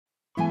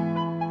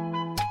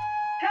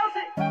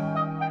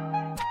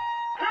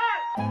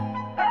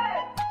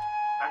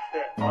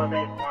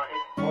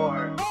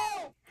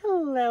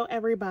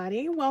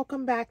everybody.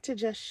 Welcome back to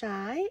Just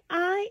Shy.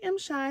 I am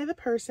Shy, the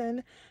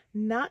person,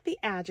 not the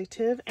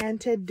adjective,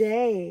 and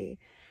today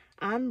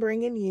I'm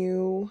bringing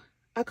you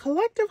a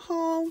collective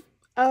haul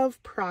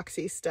of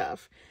Proxy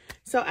stuff.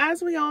 So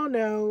as we all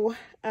know,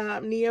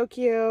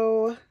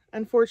 Neokyo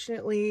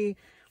unfortunately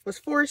was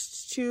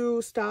forced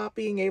to stop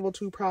being able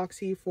to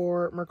proxy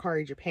for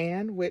Mercari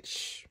Japan,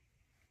 which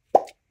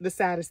the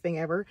saddest thing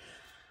ever.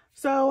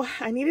 So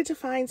I needed to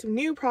find some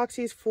new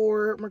proxies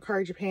for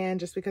Mercari Japan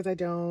just because I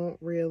don't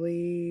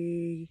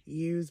really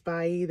use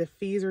waaaay. The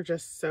fees are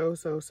just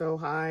so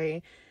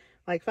high.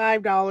 Like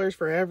 $5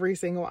 for every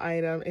single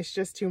item. It's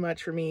just too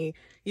much for me.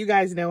 You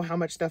guys know how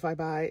much stuff I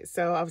buy.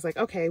 So I was like,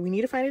 okay, we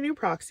need to find a new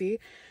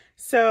proxy.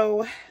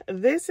 So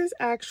this is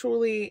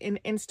actually an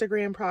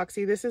Instagram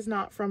proxy. This is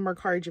not from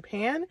Mercari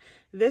Japan.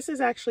 This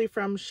is actually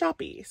from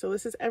Shopee. So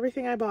this is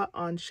everything I bought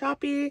on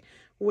Shopee,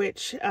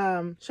 which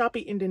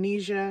Shopee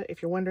Indonesia,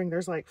 if you're wondering,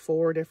 there's like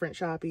 4 different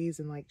Shopees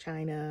in like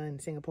China and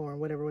Singapore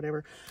and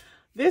whatever.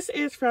 This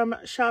is from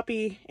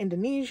Shopee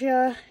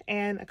Indonesia,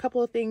 and a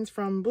couple of things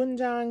from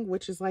Bunjang,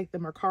 which is like the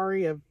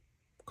Mercari of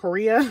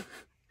Korea,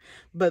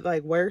 but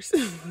like worse.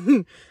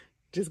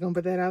 Just gonna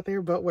put that out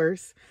there, but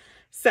worse.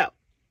 So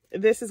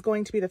this is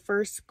going to be the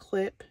first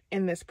clip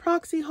in this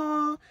proxy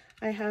haul.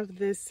 I have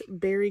this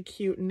very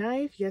cute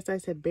knife. Yes, I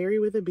said berry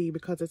with a B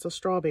because it's a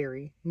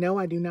strawberry. No,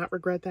 I do not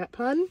regret that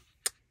pun.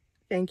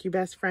 Thank you,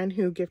 best friend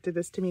who gifted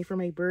this to me for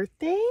my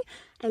birthday.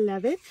 I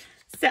love it.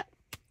 So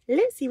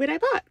let's see what I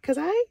bought because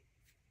I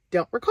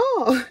don't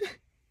recall.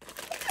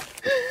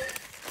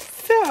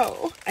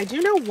 So I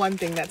do know one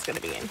thing that's going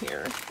to be in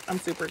here I'm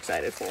super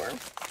excited for.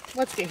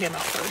 Let's get him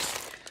out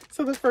first.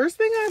 So the first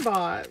thing I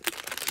bought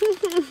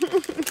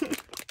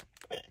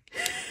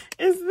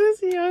is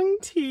this young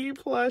T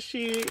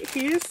plushie.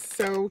 He is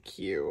so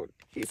cute.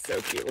 He's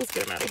so cute. Let's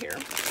get him out of here.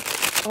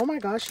 Oh my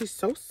gosh, he's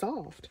so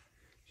soft.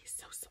 He's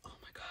so soft. Oh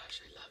my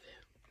gosh,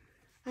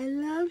 I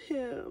love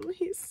him.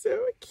 He's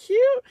so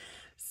cute.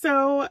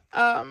 So,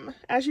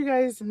 as you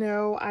guys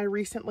know, I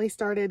recently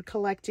started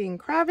collecting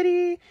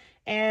Gravity,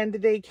 and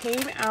they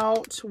came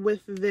out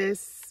with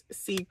this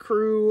Sea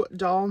Crew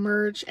doll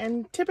merch.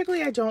 And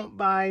typically I don't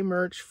buy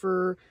merch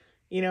for,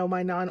 you know,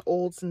 my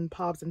non-olds and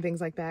pops and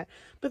things like that.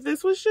 But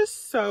this was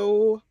just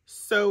so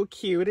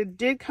cute. It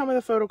did come with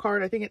a photo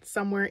card. I think it's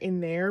somewhere in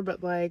there.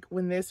 But like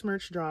when this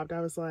merch dropped,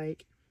 I was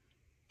like,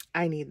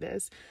 I need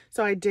this.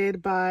 So I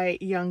did buy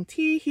Young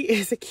T. He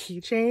is a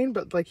keychain,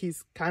 but like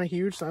he's kind of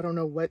huge. So I don't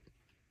know what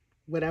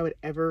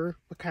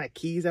kind of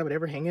keys I would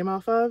ever hang him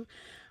off of.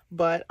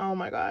 But oh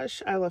my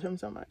gosh, I love him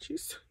so much.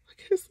 He's so, look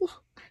at his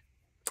little,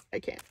 I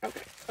can't.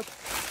 Okay.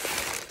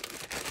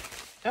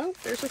 Oh,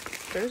 there's a,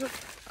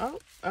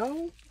 oh,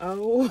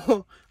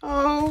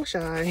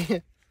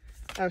 Shy.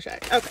 Oh, Shy.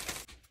 Okay.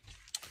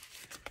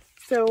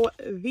 So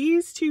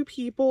these two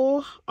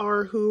people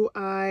are who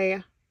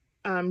I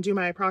do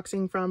my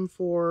proxying from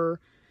for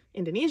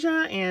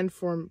Indonesia and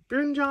for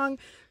Bunjang.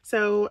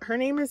 So her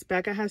name is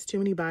Becca Has Too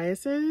Many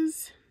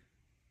Biases.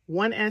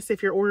 1 S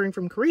if you're ordering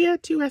from Korea,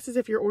 2 S's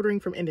if you're ordering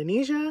from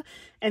Indonesia,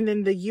 and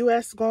then the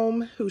US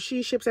GOM who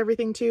she ships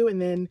everything to, and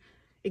then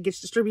it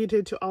gets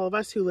distributed to all of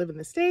us who live in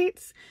the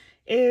States,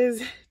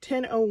 is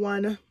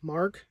 1001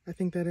 Mark. I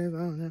think that is, I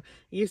don't know.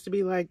 It used to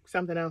be like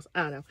something else.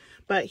 I don't know.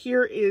 But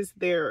here is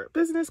their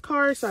business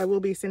card. So I will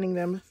be sending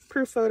them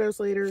proof photos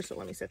later. So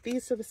let me set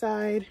these to the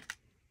side.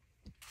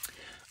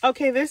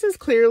 Okay, this is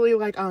clearly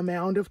like a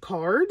mound of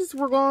cards.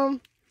 We're going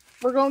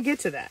to get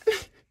to that.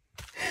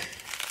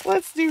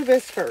 Let's do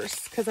this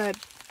first because I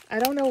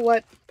don't know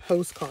what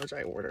postcards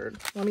I ordered.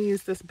 Let me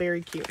use this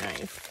very cute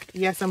knife.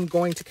 Yes, I'm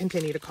going to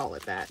continue to call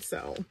it that.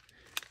 So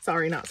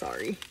sorry, not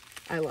sorry.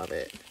 I love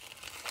it.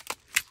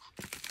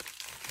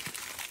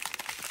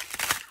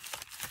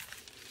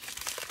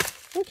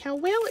 Look how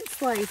well it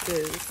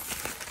slices.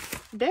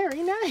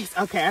 Very nice.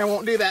 Okay, I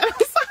won't do that. I'm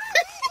sorry.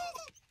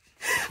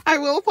 I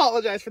will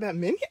apologize for that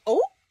minion.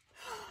 Oh,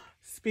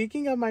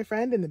 speaking of my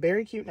friend and the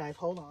very cute knife,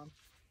 hold on.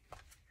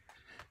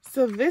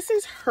 So this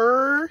is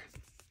her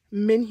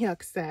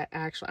Minhyuk set,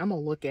 actually. I'm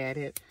going to look at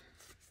it.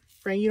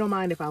 Friend, you don't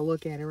mind if I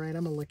look at it, right?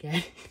 I'm going to look at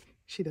it.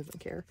 She doesn't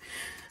care.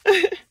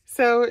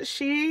 So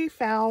she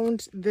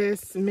found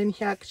this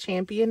Minhyuk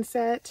champion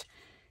set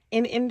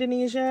in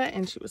Indonesia,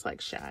 and she was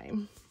like, Shy,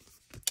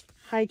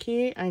 high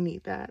key, I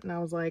need that. And I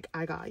was like,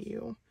 I got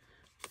you.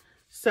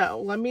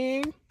 So let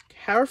me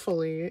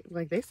carefully,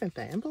 like they sent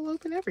the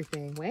envelope and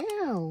everything.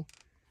 Wow.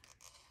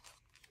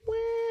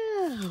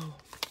 Wow.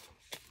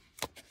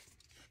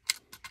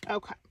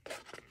 Okay,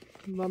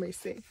 let me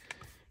see.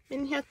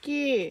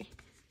 Minhyuk.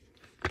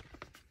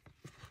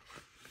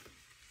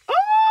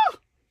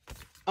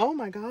 Oh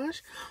my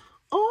gosh.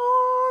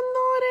 Oh,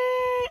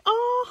 Nore.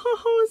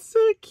 Oh,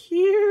 so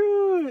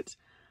cute.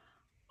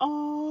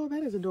 Oh,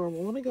 that is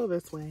adorable. Let me go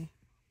this way.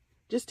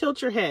 Just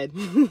tilt your head.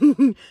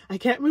 I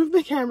can't move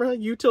the camera.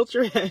 You tilt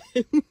your head.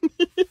 It's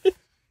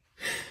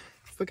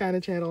the kind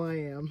of channel I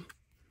am.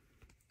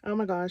 Oh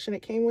my gosh. And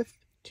it came with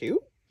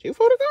two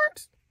photo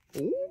cards.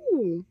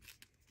 Ooh.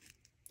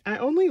 I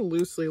only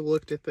loosely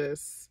looked at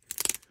this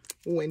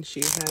when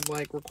she had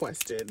like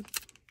requested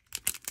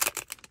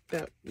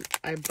that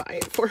I buy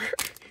it for her.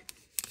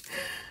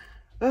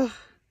 Oh.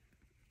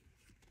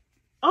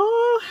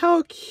 Oh,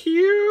 how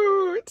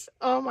cute.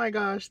 Oh my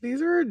gosh,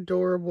 these are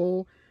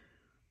adorable.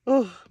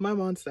 Oh, my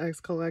Monster X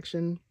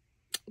collection.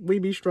 We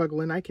be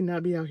struggling. I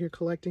cannot be out here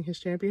collecting his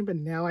champion, but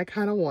now I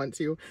kind of want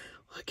to.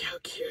 Look how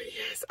cute he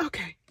is.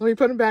 Okay, let me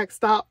put him back.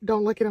 Stop.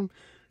 Don't look at him.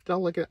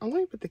 Don't look at him. I'm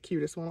going to put the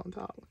cutest one on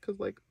top because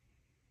like...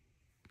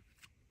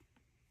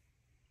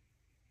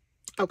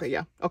 Okay,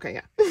 yeah. Okay,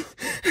 yeah.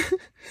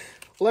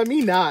 Let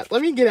me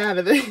get out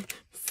of this.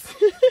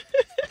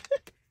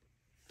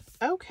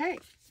 Okay.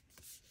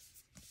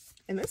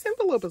 And this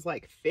envelope is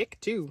like thick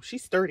too.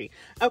 She's sturdy.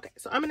 Okay,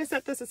 so I'm going to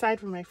set this aside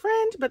for my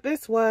friend, but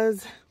this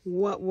was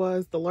what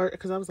was the alert,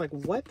 because I was like,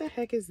 what the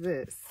heck is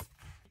this?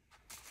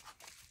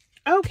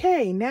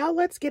 Okay, now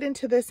let's get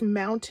into this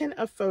mountain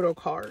of photo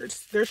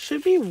cards. There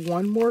should be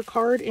one more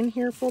card in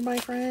here for my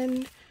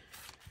friend,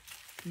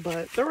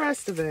 but the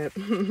rest of it,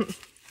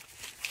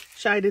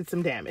 Shy did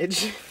some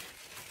damage.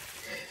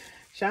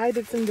 Shy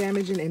did some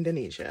damage in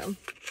Indonesia.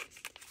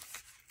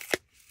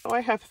 So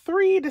I have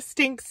 3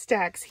 distinct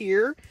stacks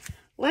here.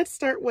 Let's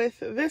start with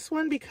this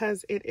one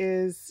because it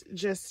is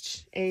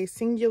just a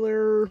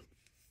singular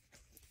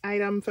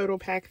item photo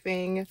pack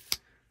thing.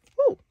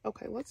 Oh,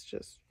 okay, let's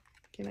just,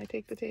 can I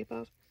take the tape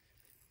off?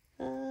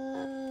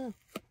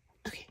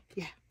 Okay,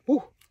 yeah.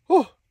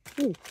 Oh,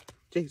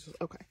 Jesus,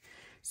 okay.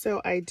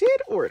 So I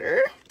did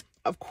order,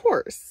 of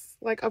course,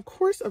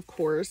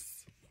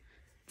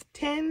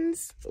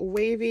 Tens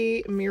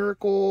Wavy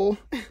Miracle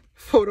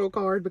photo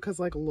card because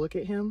like, look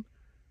at him.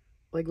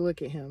 Like,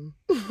 look at him.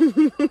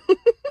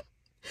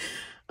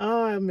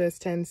 Oh, I miss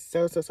Ten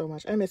so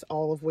much. I miss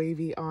all of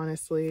Wavy,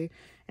 honestly.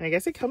 And I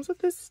guess it comes with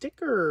this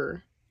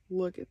sticker.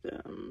 Look at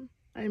them.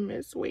 I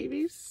miss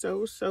Wavy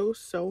so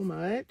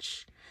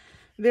much.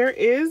 There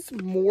is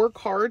more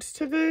cards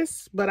to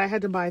this, but I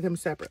had to buy them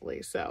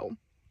separately. So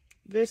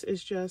this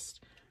is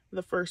just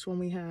the first one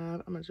we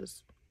have. I'm gonna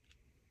just,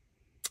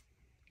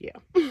 yeah.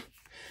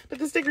 But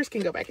the stickers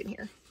can go back in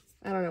here.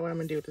 I don't know what I'm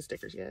gonna do with the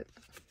stickers yet.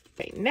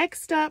 Okay,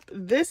 next up,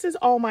 this is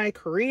all my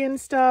Korean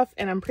stuff,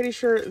 and I'm pretty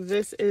sure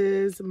this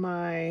is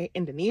my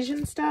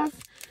Indonesian stuff.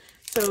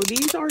 So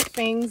these are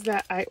things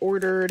that I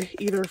ordered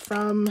either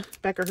from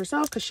Becca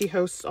herself, because she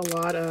hosts a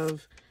lot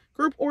of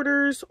group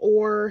orders,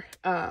 or,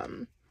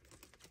 well,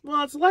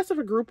 it's less of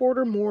a group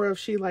order, more of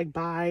she like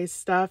buys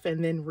stuff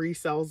and then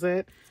resells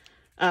it.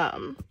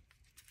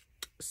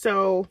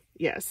 So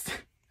yes,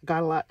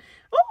 got a lot.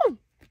 Oh,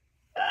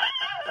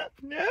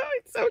 no,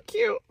 it's so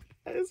cute.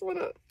 I just want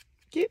to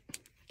give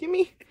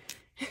me,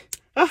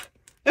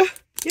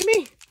 give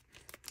me.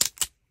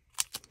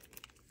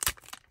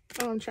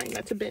 Oh, I'm trying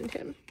not to bend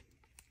him.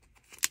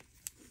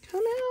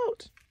 Come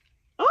out.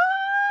 Ah,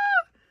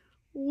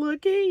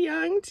 look at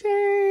Young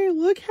Tae.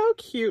 Look how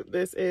cute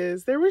this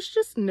is. There was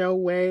just no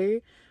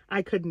way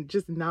I couldn't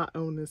just not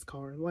own this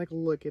card. Like,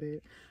 look at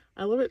it.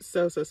 I love it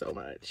so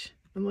much.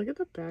 And look at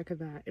the back of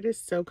that. It is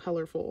so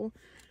colorful.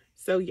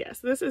 So yes,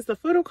 this is the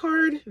photo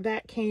card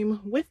that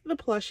came with the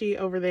plushie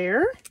over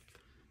there.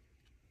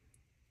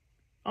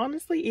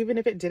 Honestly, even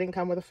if it didn't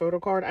come with a photo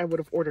card, I would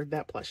have ordered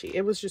that plushie.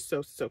 It was just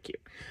so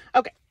cute.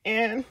 Okay,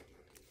 and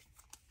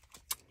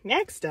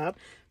next up,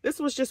 this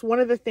was just one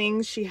of the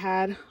things she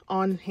had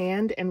on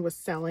hand and was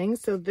selling.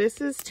 So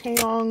this is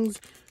Taeyong's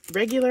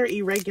regular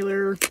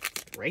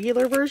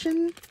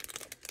version,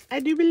 I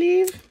do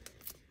believe.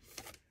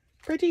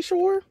 Pretty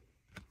sure.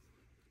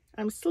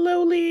 I'm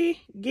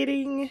slowly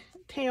getting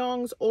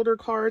Taeyong's older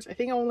cards. I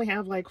think I only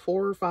have like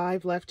 4 or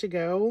 5 left to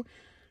go.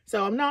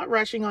 So I'm not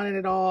rushing on it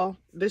at all.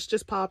 This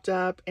just popped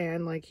up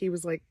and like he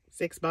was like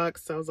 $6.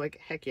 So I was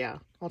like, heck yeah,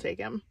 I'll take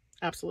him.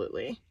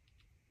 Absolutely.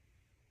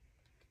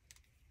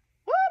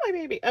 Oh, my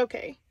baby.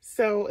 Okay.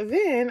 So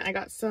then I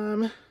got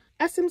some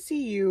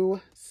SMCU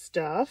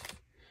stuff.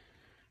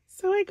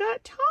 So I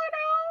got Taro.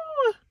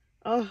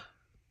 Oh,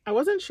 I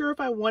wasn't sure if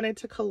I wanted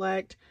to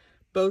collect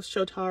both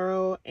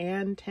Shotaro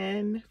and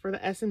Ten for the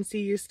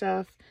SMCU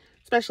stuff,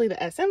 especially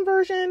the SM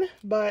version,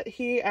 but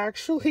he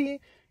actually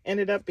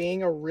ended up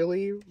being a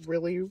really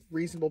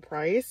reasonable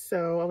price.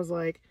 So I was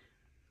like,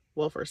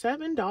 well, for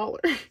 $7.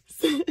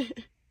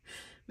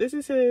 This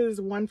is his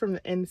one from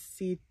the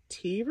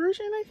NCT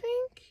version, I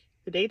think,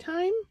 the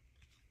daytime.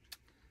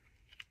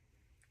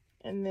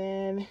 And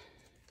then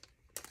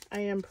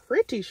I am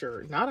pretty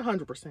sure, not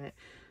 100%,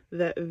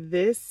 that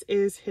this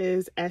is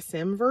his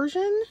SM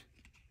version,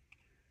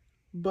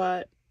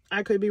 but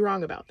I could be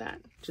wrong about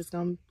that. Just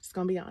gonna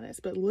be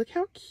honest. But look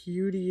how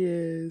cute he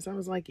is. I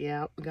was like,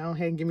 yeah, go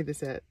ahead and give me the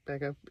set,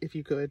 Becca, if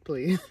you could,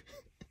 please.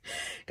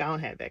 Go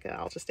ahead, Becca.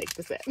 I'll just take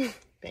the set.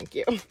 Thank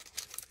you.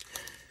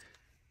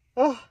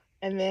 Oh,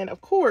 and then of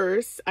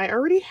course, I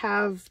already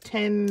have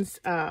Ten's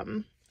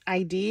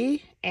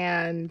ID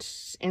and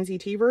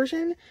NCT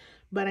version,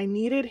 but I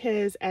needed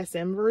his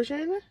SM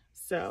version.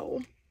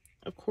 So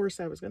of course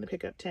I was going to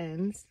pick up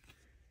Ten's.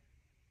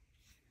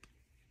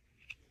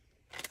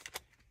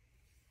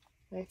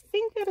 I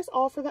think that is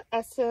all for the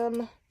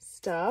SM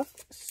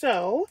stuff.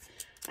 So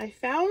I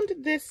found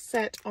this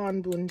set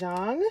on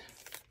Bunjang,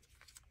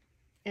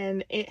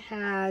 and it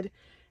had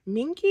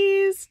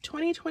Minky's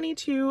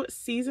 2022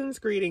 Season's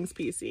Greetings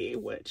PC,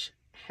 which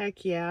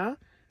heck yeah.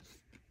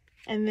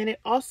 And then it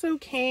also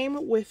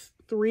came with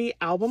 3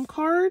 album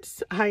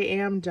cards. I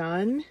am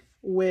done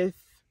with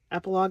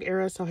Epilogue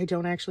Era, so I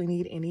don't actually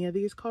need any of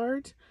these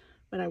cards,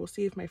 but I will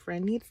see if my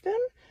friend needs them.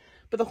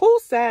 But the whole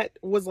set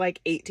was like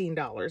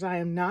 $18. I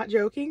am not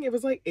joking. It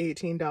was like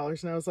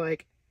 $18, and I was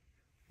like,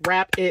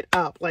 wrap it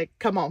up. Like,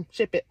 come on,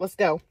 ship it. Let's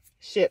go.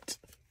 Shipped.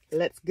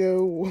 Let's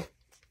go.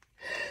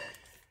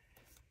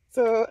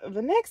 So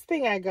the next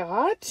thing I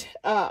got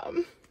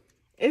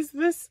is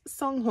this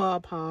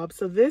Songhua Pop.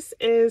 So this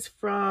is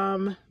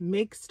from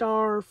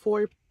Makestar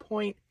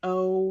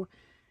 4.0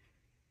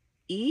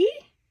 E,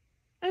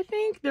 I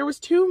think. There was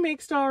 2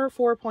 Makestar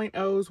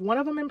 4.0s, one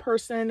of them in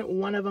person,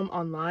 one of them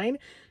online.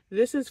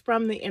 This is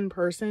from the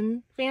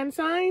in-person fan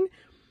sign.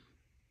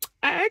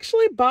 I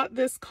actually bought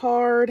this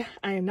card,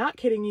 I am not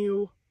kidding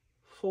you,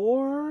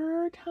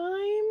 4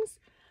 times.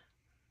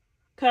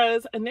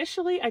 Because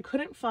initially I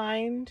couldn't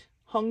find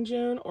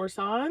Hongjun or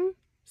San.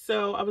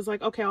 So I was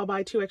like, okay, I'll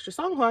buy 2 extra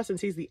Songhua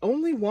since he's the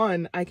only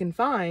one I can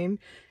find.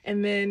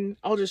 And then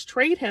I'll just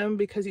trade him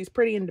because he's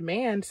pretty in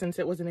demand since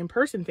it was an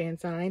in-person fan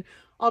sign.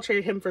 I'll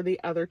trade him for the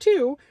other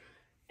 2.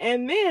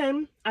 And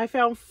then I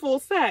found full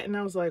set and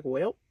I was like,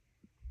 well,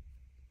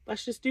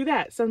 let's just do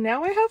that. So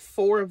now I have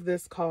 4 of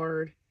this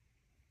card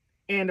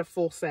and a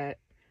full set.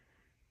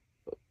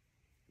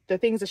 The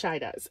things a Shy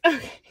does.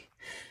 Okay.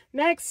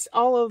 Next,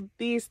 all of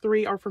these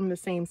 3 are from the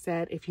same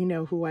set. If you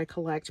know who I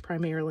collect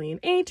primarily in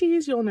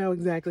Ateez, you'll know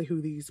exactly who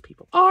these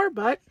people are.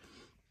 But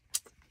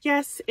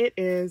yes, it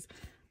is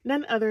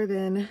none other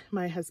than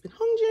my husband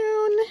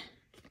Hongjun,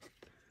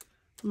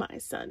 my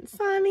son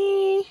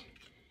Sunny,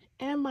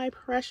 and my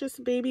precious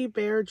baby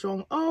bear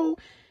Jong-oh.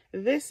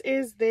 This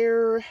is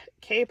their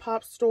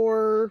K-pop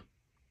store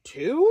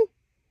 2?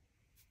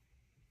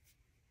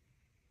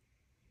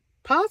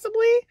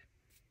 Possibly?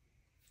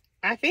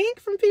 I think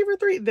from Fever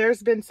 3.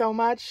 There's been so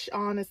much,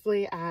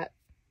 honestly,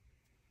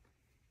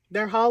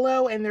 they're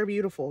hollow and they're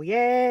beautiful.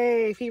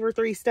 Yay, Fever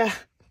 3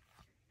 stuff.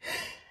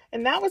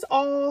 And that was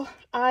all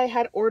I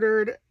had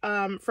ordered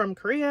from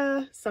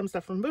Korea. Some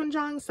stuff from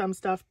Bunjang, some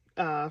stuff,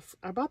 I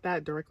bought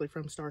that directly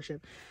from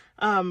Starship.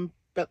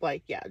 But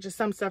like, yeah, just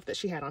some stuff that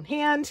she had on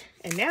hand.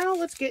 And now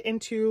let's get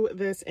into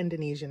this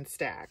Indonesian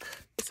stack.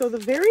 So the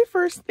very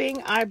first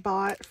thing I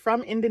bought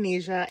from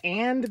Indonesia,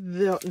 and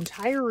the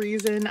entire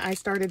reason I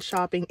started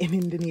shopping in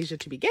Indonesia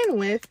to begin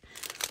with,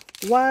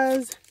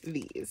 was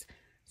these.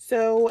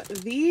 So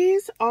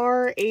these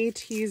are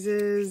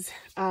Ateez's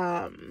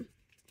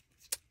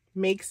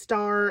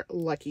Makestar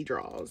Lucky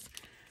Draws.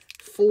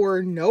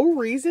 For no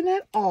reason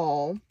at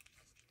all,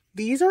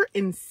 these are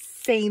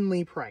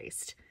insanely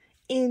priced.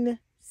 Insanely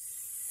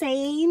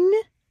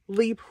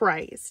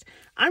priced.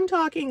 I'm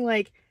talking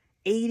like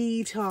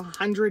 $80 to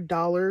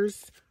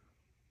 $100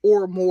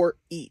 or more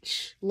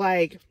each.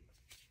 Like,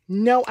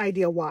 no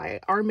idea why.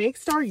 Our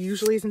Makestar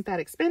usually isn't that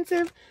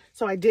expensive,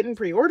 so I didn't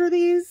pre-order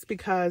these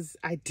because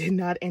I did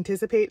not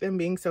anticipate them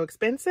being so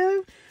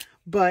expensive.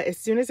 But as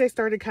soon as they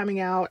started coming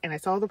out and I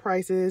saw the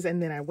prices,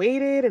 and then I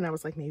waited and I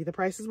was like, maybe the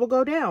prices will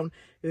go down.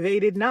 They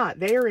did not.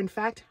 They are in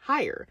fact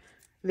higher.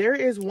 There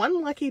is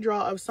one lucky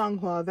draw of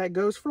Songhua that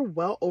goes for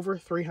well over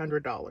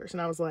 $300.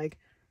 And I was like,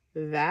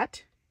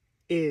 that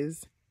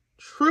is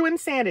true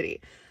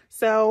insanity.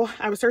 So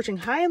I was searching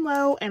high and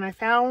low, and I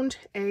found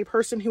a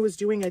person who was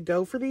doing a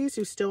go for these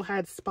who still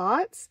had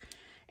spots,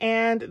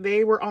 and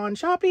they were on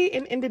Shopee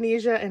in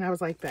Indonesia. And I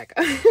was like,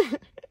 Becca,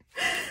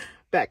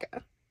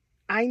 Becca,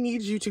 I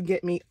need you to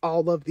get me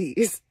all of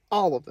these,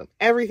 all of them,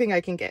 everything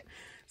I can get.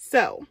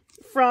 So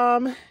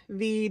from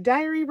the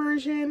diary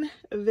version,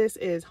 this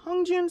is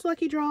Hongjun's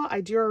lucky draw.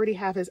 I do already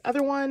have his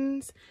other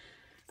ones.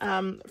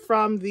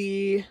 From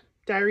the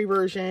diary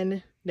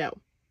version, no,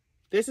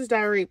 this is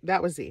diary.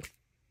 That was Z.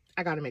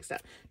 I got it mixed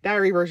up.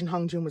 Diary version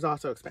Hongjun was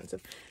also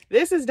expensive.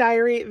 This is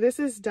diary. This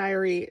is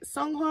diary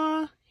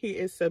Songhua. He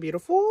is so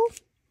beautiful.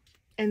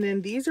 And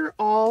then these are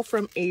all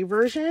from A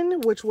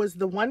version, which was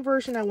the one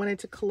version I wanted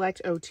to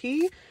collect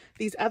OT.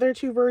 These other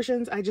 2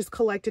 versions, I just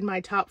collected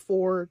my top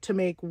 4 to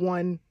make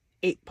one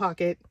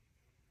 8-pocket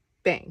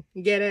bang.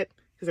 You get it?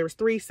 Because there was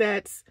 3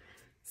 sets.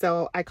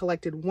 So I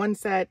collected 1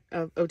 set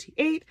of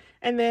OT8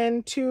 and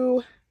then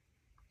 2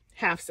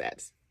 half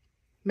sets.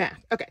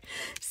 Math. Okay.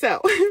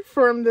 So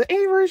from the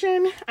A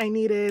version, I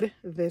needed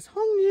this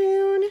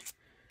Hongjun.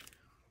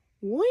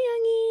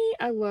 Woyangi.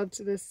 I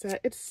loved this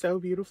set. It's so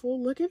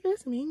beautiful. Look at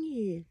this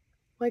Mingy.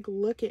 Like,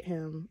 look at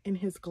him in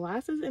his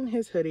glasses and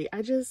his hoodie.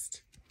 I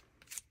just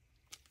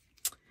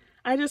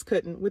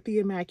couldn't with the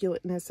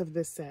immaculateness of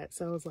this set.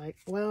 So I was like,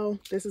 well,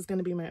 this is going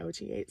to be my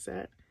OT8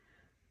 set.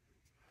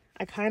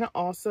 I kind of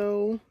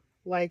also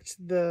liked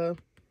the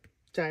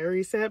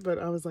diary set, but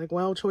I was like,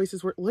 well,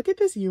 choices were, look at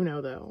this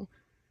Yuno though.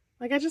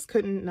 Like, I just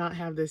couldn't not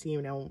have this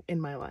Yuno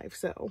in my life.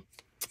 So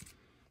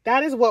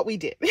that is what we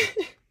did.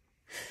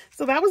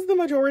 So that was the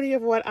majority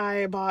of what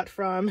I bought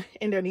from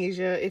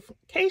Indonesia. In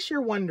case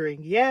you're wondering,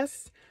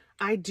 yes,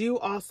 I do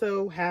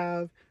also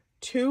have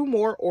 2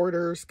 more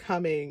orders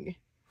coming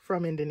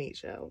from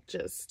Indonesia.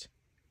 Just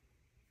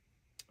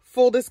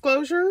full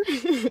disclosure,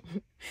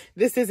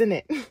 this isn't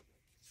it.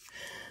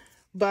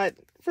 But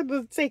for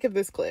the sake of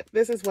this clip,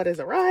 this is what has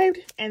arrived.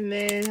 And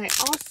then I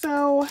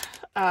also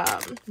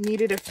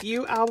needed a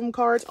few album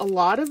cards. A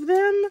lot of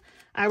them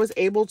I was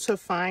able to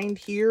find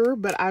here,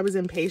 but I was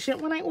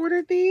impatient when I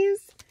ordered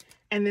these.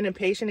 And then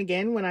impatient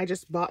again when I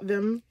just bought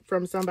them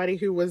from somebody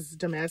who was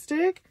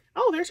domestic.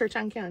 Oh, there's her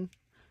Changkyun.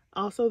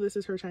 Also, this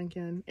is her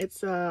Changkyun.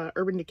 It's a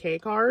Urban Decay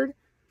card.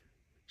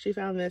 She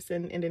found this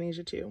in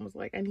Indonesia too and was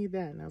like, I need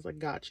that. And I was like,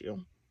 got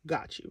you.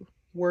 Got you.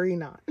 Worry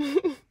not.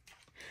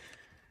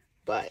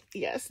 But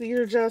yes, these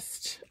are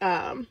just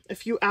a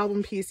few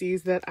album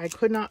PCs that I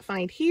could not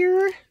find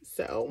here.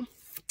 So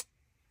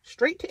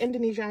straight to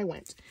Indonesia I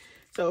went.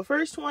 So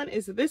first one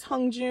is this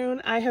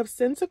Hongjoon. I have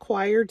since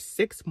acquired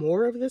 6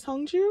 more of this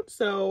Hongjoon.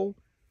 So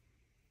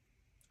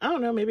I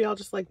don't know, maybe I'll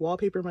just like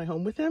wallpaper my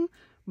home with him,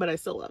 but I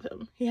still love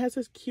him. He has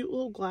his cute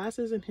little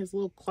glasses and his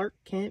little Clark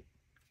Kent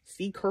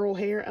sea curl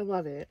hair. I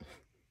love it.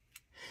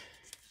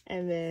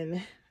 And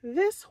then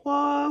this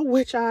Hua,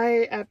 which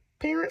I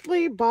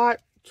apparently bought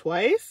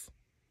twice.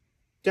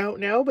 Don't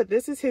know, but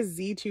this is his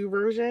Z2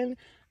 version.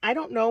 I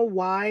don't know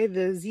why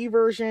the Z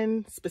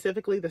version,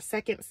 specifically the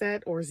second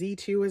set, or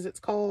Z2 as it's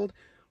called,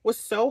 was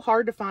so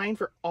hard to find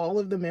for all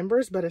of the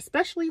members, but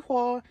especially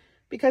Hua,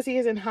 because he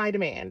is in high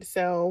demand.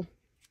 So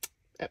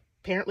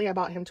apparently I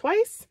bought him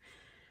twice.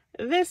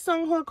 This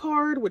Songhua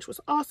card, which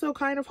was also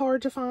kind of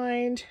hard to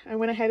find, I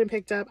went ahead and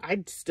picked up.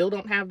 I still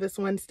don't have this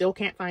one, still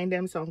can't find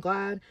him, so I'm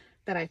glad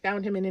that I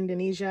found him in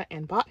Indonesia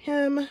and bought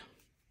him.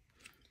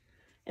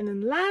 And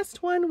then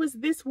last one was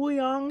this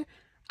Wooyoung.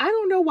 I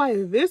don't know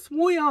why this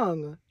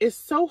Wooyoung is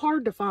so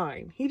hard to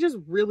find. He just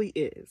really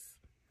is.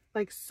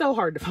 Like, so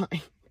hard to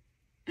find.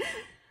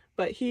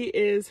 But he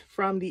is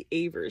from the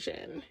A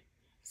version.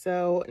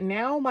 So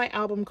now my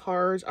album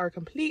cards are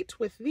complete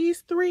with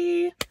these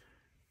 3.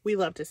 We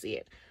love to see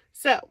it.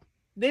 So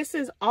this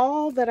is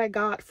all that I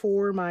got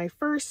for my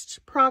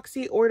first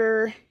proxy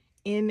order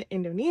in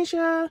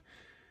Indonesia.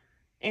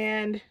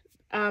 And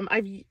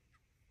I've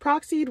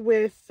proxied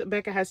with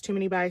Becca Has Too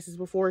Many Biases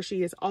before.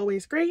 She is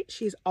always great.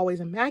 She's always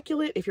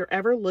immaculate. If you're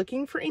ever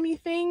looking for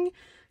anything,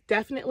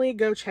 definitely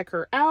go check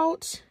her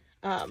out.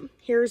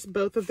 Here's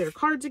both of their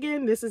cards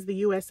again. This is the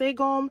USA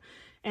Gom,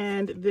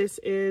 and this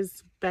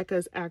is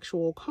Becca's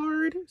actual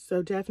card.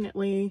 So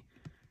definitely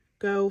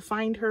go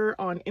find her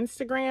on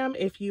Instagram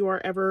if you are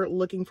ever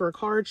looking for a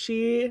card.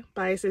 She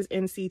biases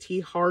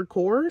NCT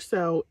hardcore,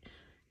 so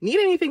need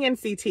anything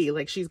NCT,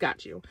 like, she's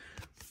got you.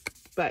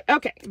 But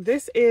okay,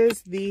 this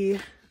is the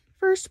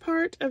first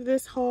part of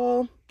this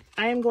haul.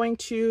 I am going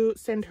to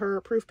send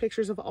her proof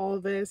pictures of all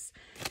of this,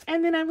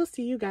 and then I will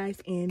see you guys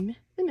in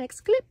the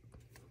next clip.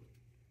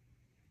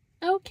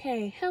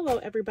 Okay, hello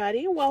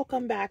everybody.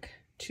 Welcome back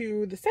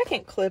to the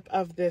second clip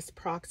of this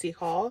proxy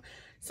haul.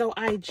 So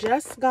I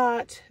just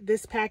got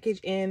this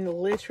package in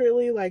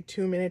literally like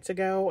 2 minutes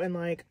ago, and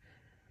like,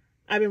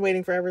 I've been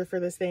waiting forever for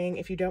this thing.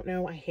 If you don't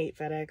know, I hate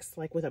FedEx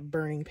like with a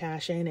burning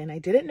passion, and I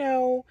didn't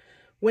know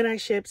when I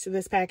shipped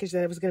this package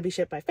that it was going to be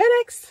shipped by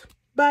FedEx,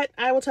 but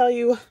I will tell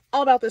you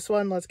all about this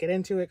one. Let's get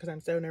into it because I'm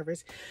so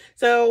nervous.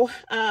 So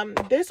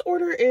this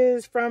order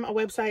is from a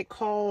website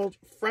called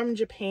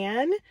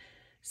FromJapan.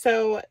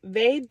 So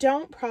they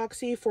don't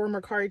proxy for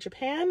Mercari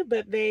Japan,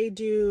 but they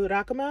do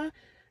Rakuma.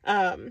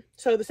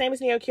 So the same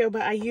as Neokyo,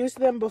 but I used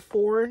them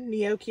before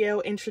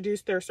Neokyo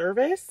introduced their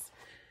service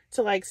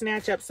to like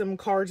snatch up some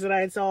cards that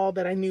I saw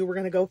that I knew were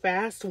going to go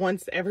fast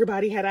once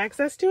everybody had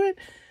access to it.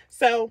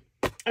 So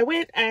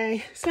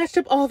I snatched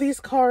up all these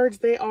cards.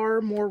 They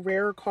are more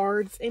rare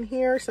cards in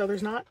here, so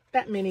there's not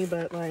that many,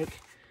 but like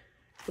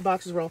the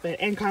boxes were all thin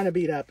and kind of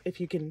beat up,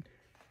 if you can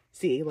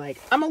see. Like,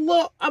 I'm a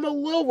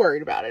little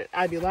worried about it.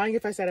 I'd be lying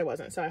if I said I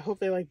wasn't. So I hope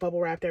they like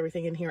bubble wrapped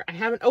everything in here. I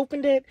haven't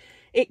opened it.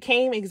 It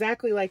came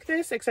exactly like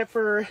this, except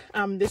for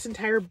this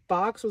entire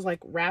box was like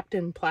wrapped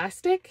in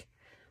plastic,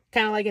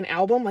 kind of like an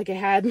album. Like, it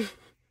had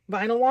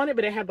vinyl on it,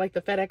 but it had like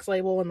the FedEx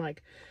label and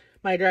like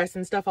my address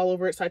and stuff all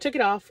over it. So I took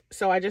it off.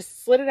 So I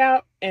just slid it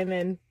out, and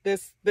then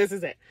this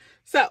is it.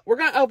 So we're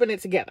gonna open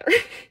it together.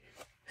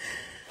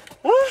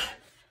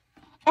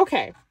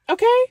 Okay.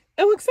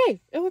 It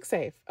looks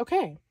safe.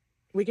 Okay.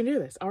 We can do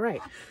this. All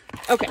right.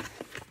 Okay.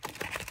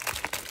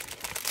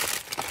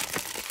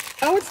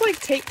 Oh, it's like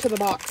taped to the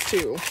box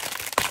too.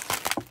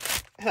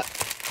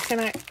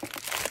 Can I?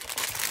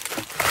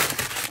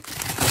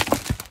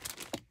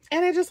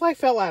 And it just like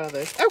fell out of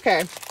this.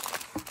 Okay.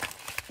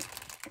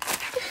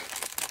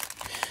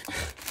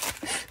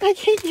 I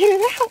can't get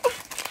it out.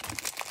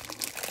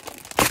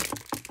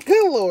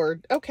 Good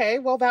Lord. Okay,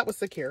 well, that was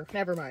secure.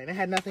 Never mind. I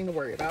had nothing to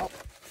worry about.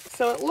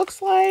 So it looks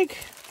like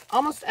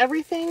almost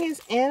everything is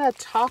in a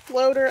top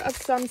loader of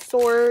some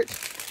sort.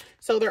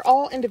 So they're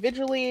all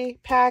individually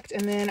packed,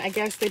 and then I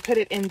guess they put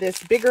it in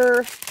this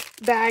bigger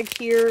bag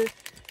here.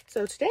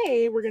 So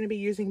today we're going to be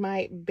using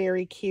my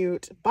very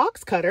cute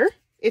box cutter.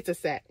 It's a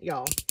set,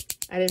 y'all.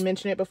 I didn't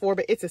mention it before,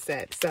 but it's a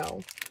set.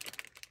 So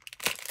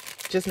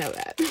Just know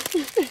that.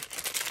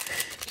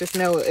 Just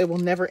know it will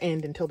never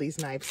end until these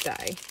knives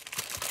die.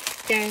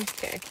 Okay,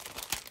 okay.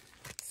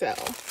 So,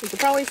 you can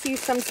probably see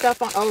some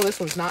stuff on... Oh, this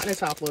one's not in a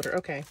top loader.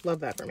 Okay, love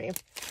that for me.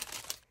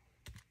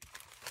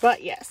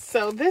 But yes,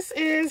 so this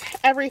is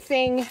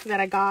everything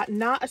that I got.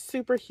 Not a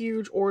super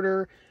huge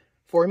order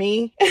for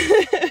me.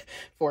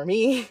 For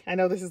me. I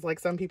know this is like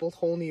some people's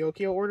whole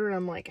Neokyo order, and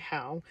I'm like,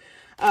 how?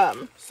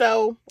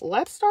 So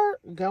let's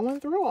start going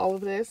through all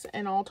of this,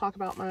 and I'll talk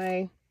about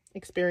my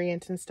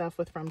experience and stuff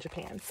with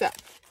FromJapan. So,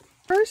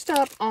 first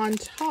up on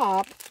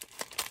top...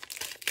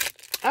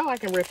 Oh, I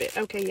can rip it.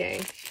 Okay,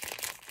 yay.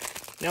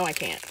 No, I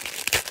can't.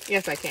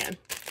 Yes, I can.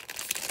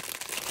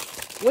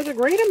 With a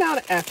great amount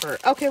of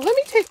effort. Okay, let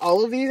me take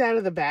all of these out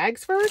of the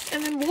bags first,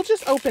 and then we'll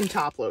just open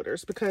top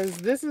loaders, because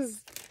this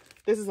is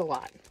a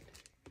lot.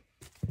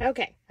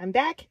 Okay, I'm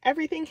back.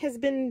 Everything has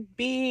been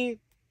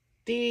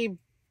de-packagified.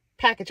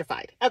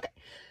 Okay,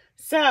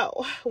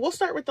 so we'll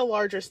start with the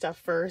larger stuff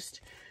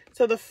first.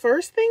 So the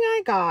first thing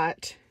I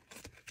got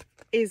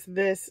is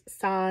this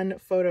San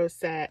photo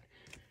set.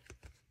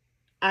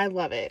 I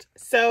love it.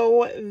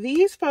 So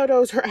these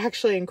photos are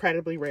actually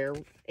incredibly rare.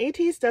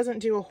 Ateez doesn't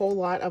do a whole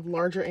lot of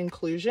larger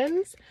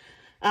inclusions,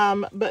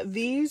 but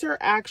these are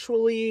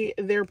actually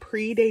their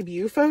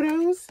pre-debut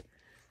photos.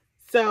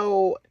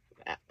 So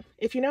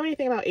if you know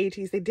anything about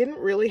Ateez, they didn't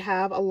really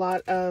have a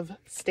lot of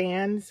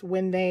stands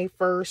when they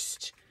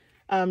first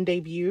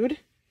debuted.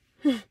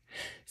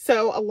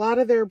 So a lot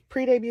of their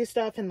pre-debut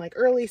stuff and like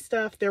early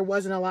stuff, there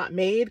wasn't a lot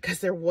made because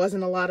there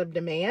wasn't a lot of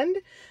demand.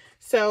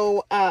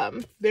 So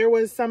there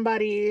was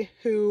somebody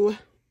who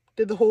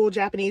did the whole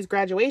Japanese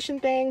graduation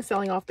thing,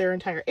 selling off their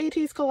entire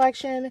Ateez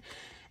collection,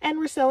 and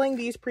we're selling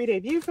these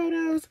pre-debut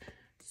photos.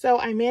 So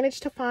I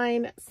managed to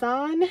find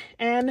San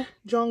and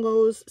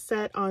Jongo's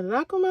set on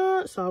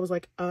Rakuma. So I was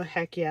like,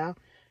 heck yeah.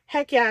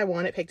 Heck yeah, I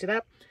want it, picked it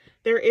up.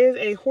 There is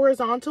a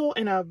horizontal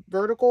and a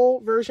vertical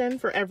version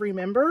for every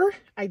member.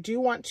 I do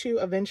want to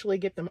eventually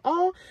get them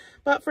all,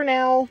 but for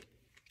now,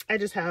 I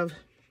just have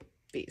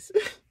these.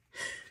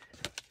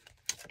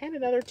 And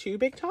another 2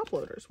 big top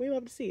loaders. We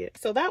love to see it.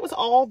 So that was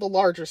all the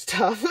larger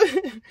stuff.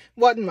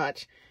 Wasn't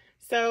much.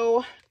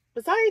 So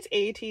besides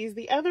Ateez,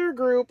 the other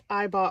group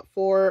I bought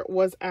for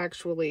was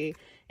actually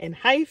in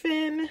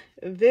Hyphen.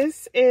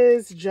 This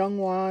is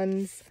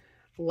Jungwon's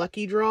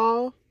Lucky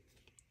Draw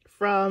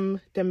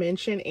from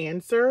Dimension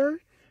Answer.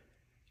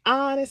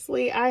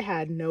 Honestly, I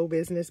had no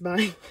business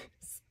buying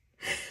this.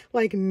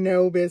 Like,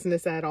 no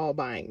business at all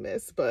buying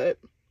this, but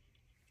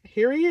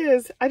here he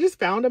is. I just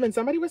found him and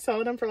somebody was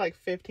selling him for like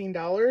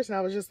 $15, and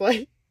I was just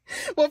like,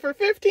 well, for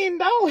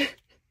 $15.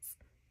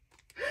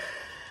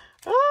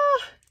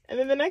 And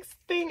then the next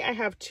thing, I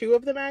have 2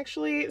 of them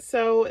actually.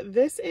 So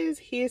this is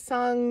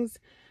Hyesung's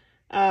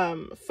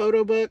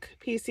photo book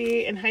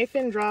PC, and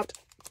Hyphen dropped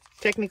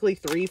technically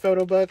 3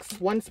 photo books,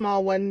 1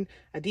 small one,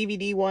 a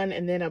DVD one,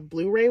 and then a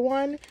Blu-ray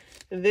one.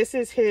 This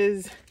is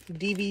his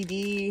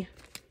DVD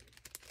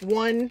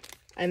one,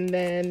 and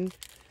then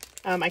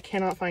I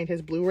cannot find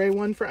his Blu-ray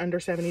one for under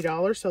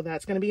 $70, so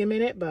that's going to be a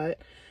minute, but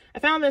I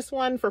found this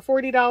one for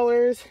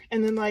 $40,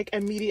 and then like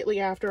immediately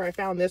after I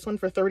found this one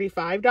for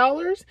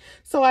 $35,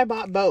 so I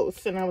bought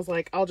both, and I was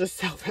like, I'll just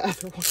sell the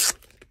other one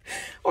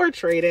or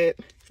trade it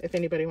if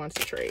anybody wants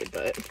to trade.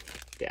 But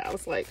yeah, I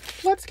was like,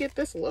 let's get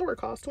this lower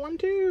cost one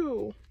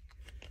too.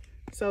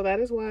 So that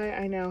is why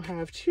I now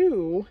have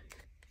 2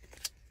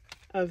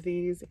 of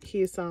these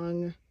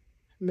Hyesung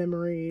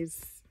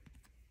Memories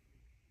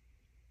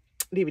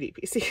DVD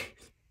PC.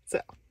 So,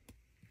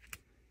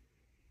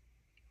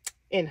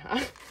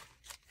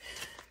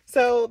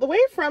 so the way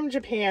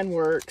FromJapan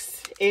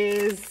works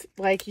is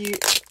like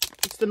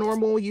it's the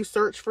normal, you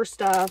search for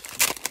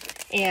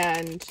stuff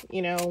and,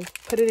 you know,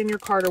 put it in your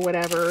cart or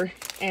whatever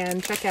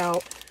and check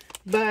out,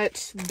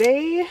 but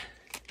they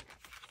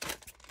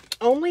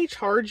only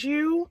charge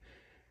you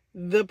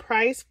the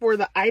price for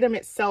the item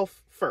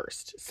itself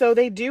first. So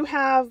they do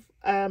have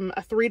a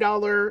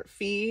 $3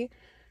 fee.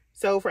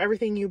 So for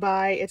everything you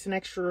buy, it's an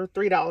extra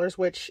 $3,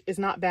 which is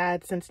not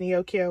bad since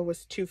Neokyo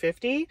was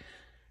 $2.50.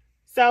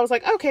 So I was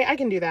like, okay, I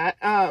can do that.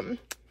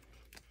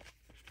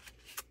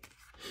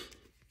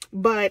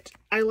 But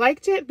I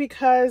liked it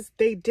because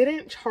they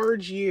didn't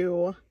charge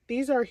you.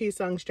 These are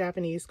Hyesung's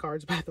Japanese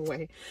cards, by the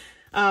way.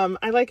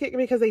 I like it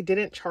because they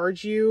didn't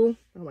charge you.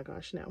 Oh my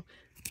gosh, no.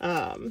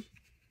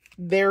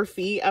 Their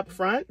fee up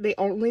front. They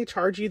only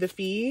charge you the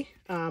fee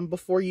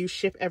before you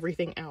ship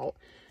everything out.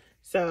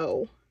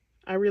 So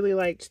I really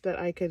liked that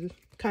I could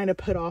kind of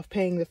put off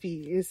paying the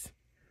fees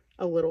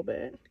a little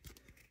bit.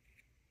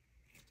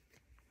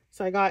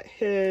 So I got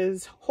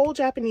his whole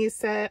Japanese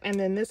set, and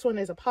then this one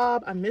is a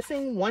POB. I'm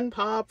missing 1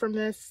 POB from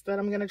this that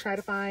I'm going to try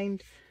to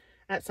find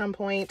at some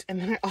point. And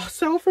then I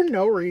also, for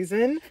no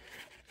reason,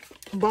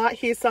 bought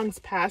Hyesung's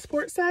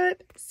passport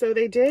set. So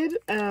they did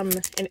an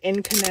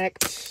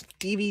InConnect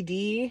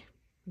DVD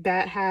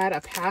that had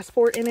a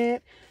passport in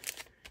it,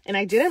 and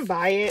I didn't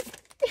buy it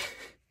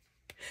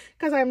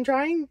because I'm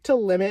trying to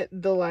limit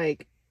the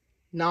like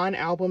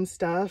non-album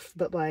stuff,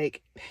 but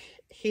like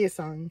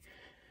Hyesung,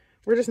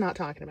 we're just not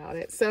talking about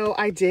it. So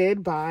I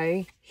did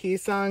buy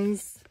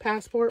Heesung's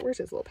passport. Where's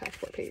his little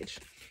passport page?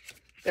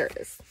 There it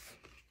is.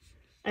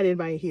 I did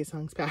buy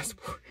Heesung's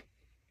passport.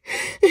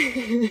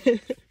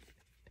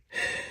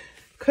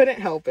 Couldn't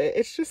help it.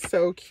 It's just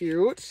so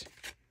cute.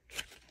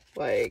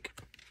 Like,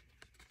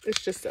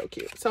 it's just so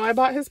cute. So I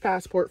bought his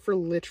passport for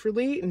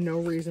literally no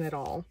reason at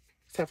all,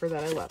 except for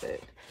that I love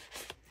it.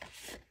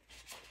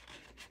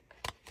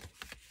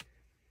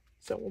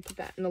 So we'll put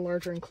that in the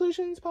larger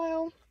inclusions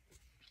pile.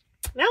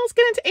 Now let's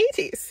get into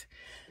Ateez.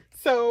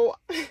 So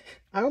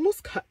I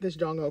almost cut this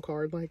Jongho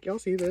card. Like, y'all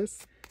see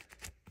this?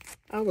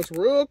 I was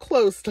real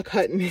close to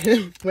cutting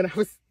him when I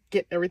was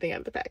getting everything out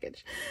of the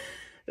package.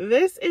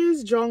 This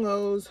is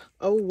Jongho's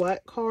Oh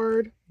What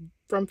card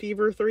from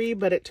Fever 3,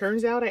 but it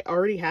turns out I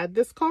already had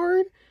this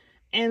card.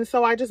 And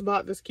so I just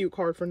bought this cute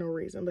card for no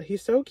reason. But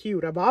he's so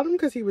cute. I bought him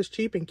because he was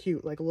cheap and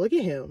cute. Like, look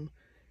at him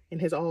in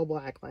his all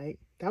black. Like,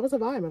 that was a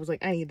vibe. I was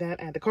like, I need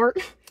that. Add to cart.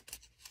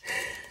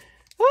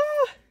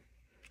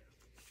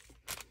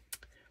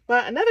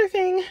 But another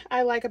thing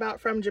I like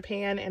about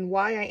FromJapan and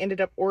why I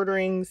ended up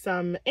ordering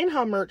some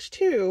in-home merch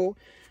too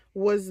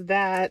was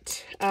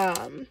that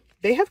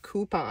they have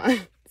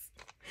coupons.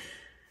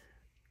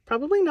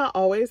 Probably not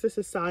always. This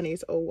is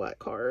Sani's Oh What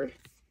card.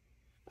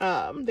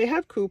 They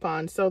have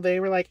coupons. So they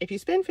were like, if you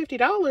spend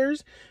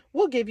 $50,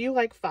 we'll give you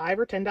like $5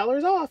 or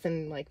 $10 off.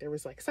 And like, there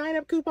was like sign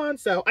up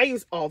coupons. So I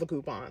used all the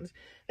coupons.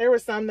 There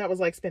was some that was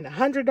like, spend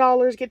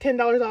 $100, get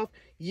 $10 off.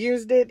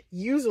 Used it.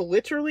 Used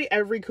literally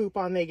every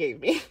coupon they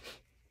gave me.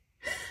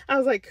 I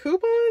was like,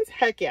 coupons?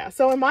 Heck yeah.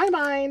 So in my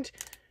mind,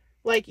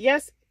 like,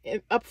 yes,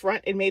 up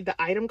front, it made the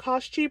item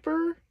cost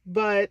cheaper.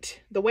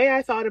 But the way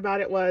I thought about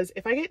it was,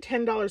 if I get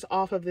 $10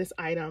 off of this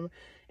item,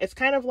 it's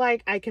kind of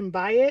like I can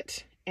buy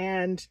it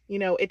and, you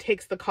know, it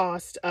takes the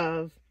cost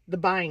of the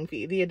buying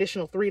fee, the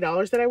additional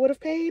 $3 that I would have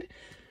paid.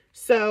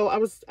 So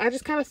I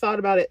just kind of thought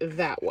about it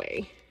that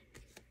way.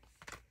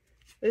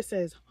 This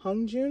is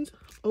Hongjoon's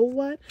Oh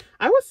What.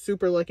 I was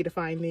super lucky to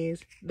find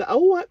these. The Oh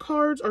What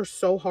cards are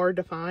so hard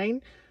to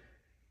find.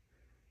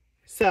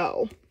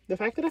 So the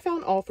fact that I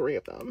found all three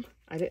of them,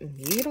 I didn't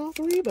need all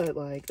three, but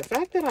like the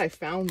fact that I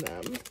found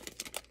them,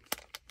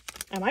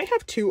 I might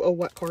have 2 Oh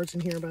What cards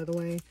in here, by the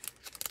way,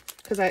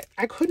 because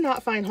I could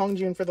not find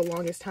Hongjoon for the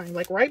longest time.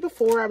 Like right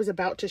before I was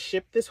about to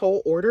ship this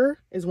whole order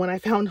is when I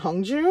found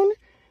Hongjoon.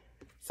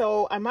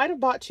 So I might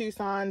have bought 2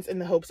 Sans in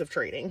the hopes of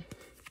trading.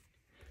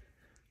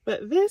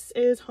 But this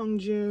is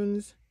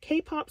Hongjoon's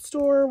K-pop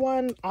store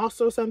one,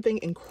 also something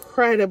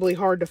incredibly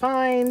hard to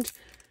find.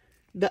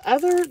 The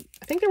other,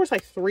 I think there was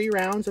like 3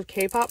 rounds of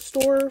K-pop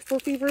store for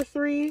Fever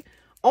 3.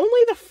 Only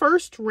the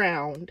first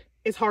round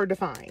is hard to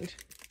find.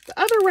 The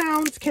other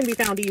rounds can be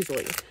found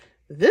easily.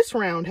 This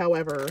round,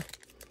 however,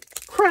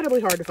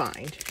 incredibly hard to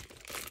find.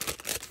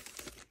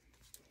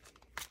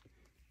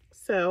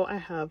 So I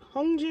have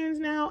Hongjoon's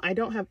now. I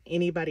don't have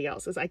anybody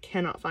else's. I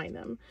cannot find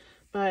them.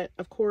 But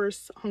of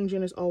course,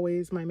 Hongjoon is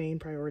always my main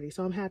priority.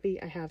 So I'm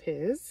happy I have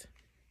his.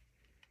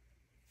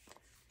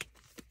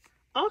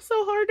 Also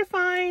hard to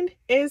find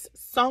is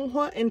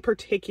Songhwa in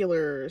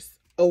particular's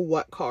Oh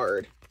What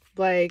card.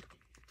 Like,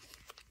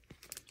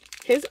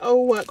 his Oh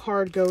What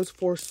card goes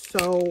for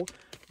so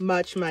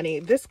much money.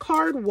 This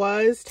card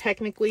was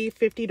technically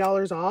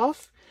 $50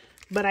 off,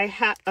 but I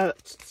had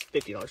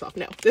 $50 off.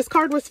 No, this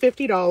card was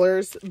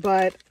 $50,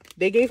 but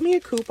they gave me a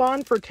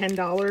coupon for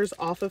 $10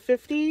 off of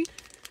 $50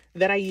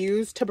 that I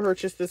used to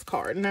purchase this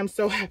card, and I'm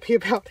so happy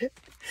about it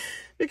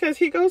because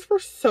he goes for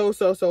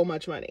so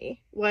much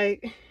money.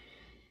 Like,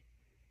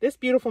 this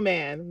beautiful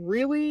man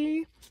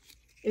really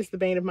is the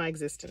bane of my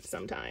existence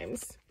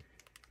sometimes.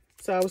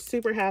 So I was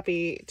super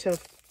happy to,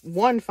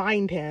 1,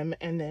 find him,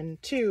 and then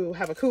 2,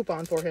 have a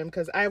coupon for him,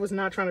 because I was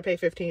not trying to pay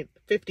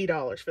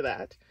 $50 for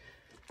that.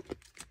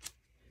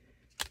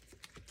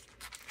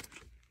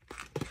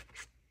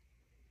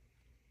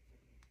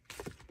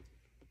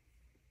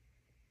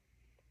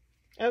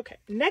 Okay,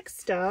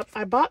 next up,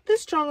 I bought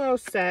this Jongho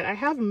set. I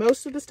have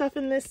most of the stuff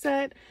in this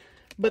set,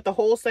 but the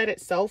whole set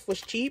itself was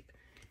cheap.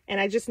 And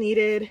I just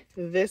needed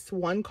this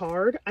one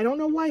card. I don't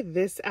know why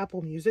this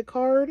Apple Music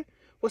card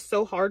was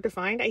so hard to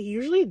find. I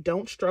usually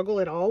don't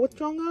struggle at all with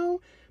Jongho,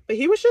 but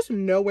he was just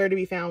nowhere to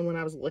be found when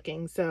I was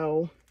looking.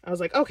 So I was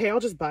like, okay, I'll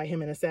just buy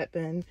him in a set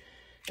then.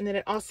 And then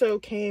it also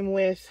came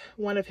with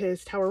one of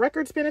his Tower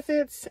Records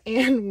benefits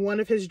and one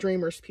of his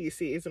Dreamers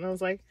PCs. And I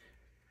was like,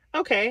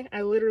 okay,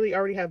 I literally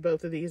already have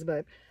both of these,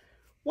 but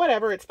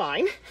whatever, it's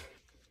fine.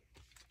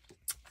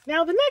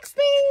 Now the next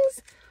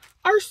things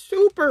are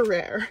super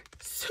rare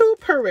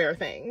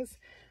things.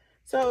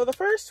 So the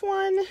first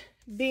one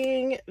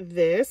being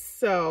this.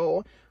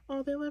 So,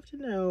 oh, they left a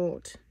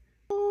note.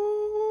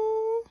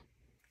 Oh,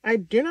 I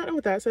do not know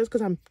what that says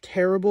because I'm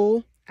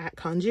terrible at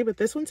kanji, but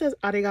this one says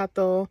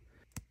arigato,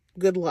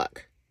 good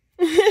luck.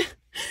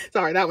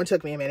 Sorry, that one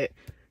took me a minute.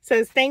 It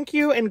says thank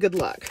you and good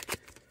luck.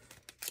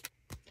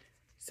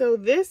 So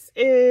this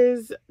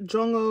is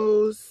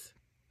Jongho's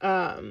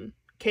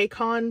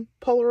KCON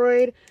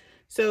Polaroid.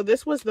 So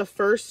this was the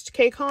first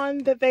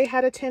KCON that they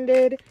had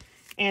attended,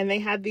 and they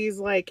had these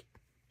like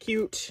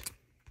cute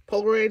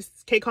Polaroids,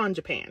 KCON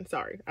Japan.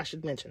 Sorry, I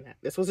should mention that.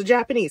 This was a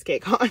Japanese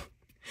KCON.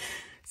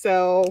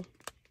 So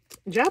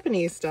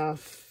Japanese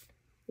stuff,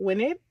 when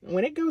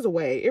it goes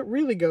away, it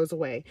really goes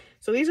away.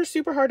 So these are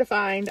super hard to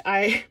find.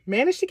 I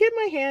managed to get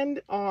my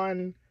hand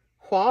on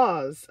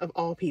Hua's of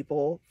all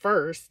people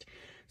first.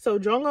 So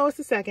Jongho is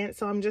the second,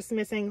 so I'm just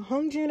missing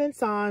Hongjun and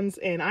San's,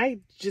 and I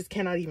just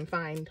cannot even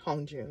find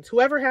Hongjun's.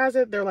 Whoever has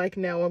it, they're like,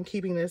 no, I'm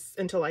keeping this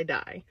until I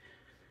die.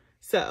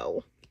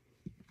 So,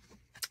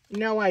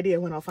 no idea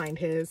when I'll find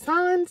his.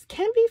 San's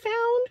can be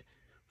found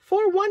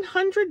for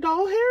 100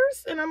 doll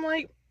hairs, and I'm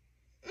like,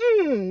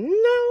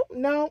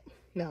 no.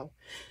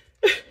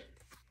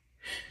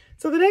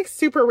 So the next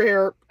super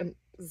rare, and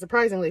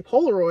surprisingly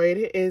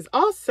Polaroid, is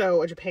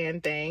also a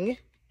Japan thing.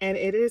 And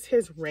it is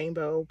his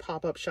rainbow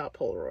pop-up shop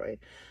Polaroid.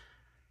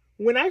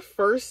 When I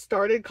first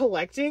started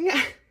collecting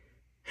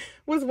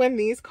was when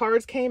these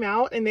cards came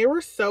out, and they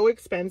were so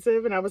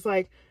expensive. And I was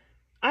like,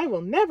 I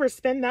will never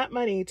spend that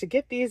money to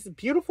get these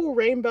beautiful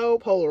rainbow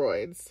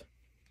Polaroids.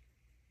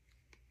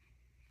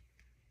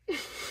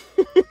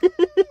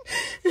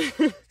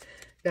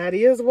 That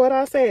is what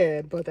I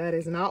said, but that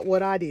is not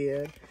what I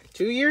did.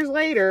 2 years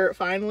later,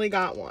 finally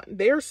got one.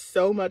 They're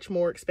so much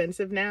more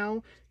expensive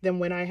now than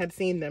when I had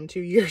seen them 2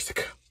 years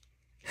ago.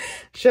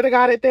 Should have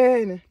got it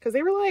then, because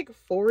they were like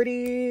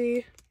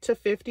 $40 to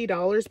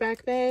 $50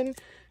 back then.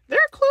 They're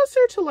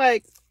closer to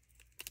like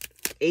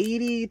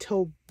 $80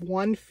 to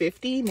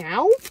 $150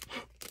 now,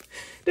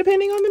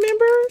 depending on the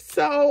member.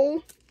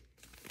 So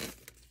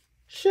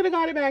should have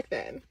got it back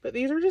then. But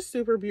these are just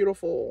super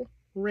beautiful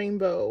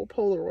rainbow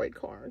Polaroid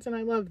cards, and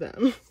I love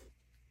them.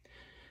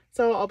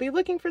 So I'll be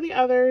looking for the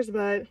others,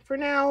 but for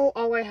now,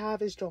 all I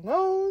have is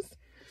Jongho's.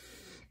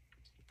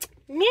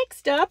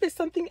 Next up is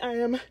something I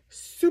am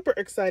super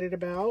excited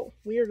about.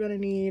 We are going to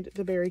need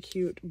the very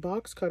cute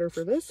box cutter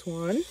for this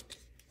one.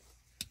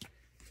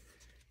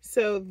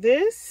 So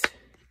this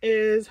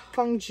is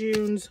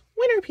Hongjun's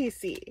winter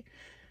PC.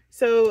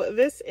 So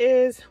this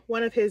is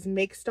one of his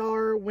Make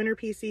Star winter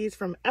PCs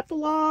from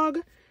Epilogue.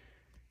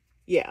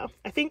 Yeah,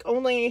 I think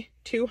only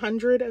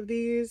 200 of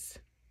these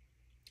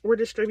were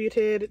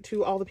distributed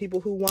to all the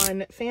people who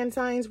won fan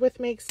signs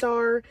with Make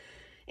Star.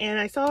 And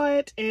I saw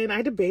it and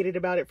I debated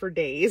about it for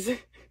days.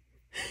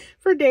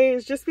 For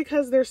days, just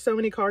because there's so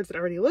many cards that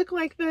already look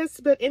like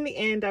this. But in the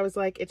end, I was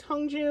like, it's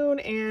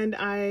Hongjun, and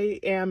I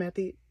am at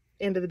the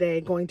end of the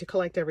day going to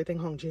collect everything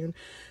Hongjun.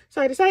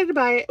 So I decided to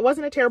buy it. It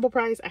wasn't a terrible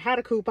price. I had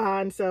a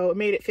coupon, so it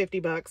made it 50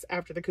 bucks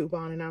after the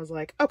coupon. And I was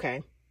like,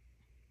 okay,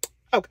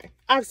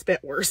 I've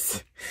spent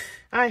worse.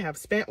 I have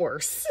spent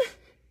worse.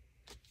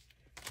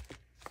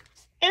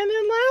 And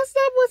then last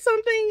up was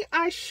something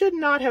I should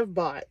not have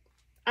bought.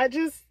 I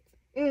just,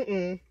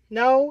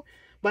 no.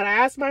 But I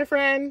asked my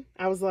friend,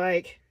 I was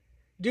like,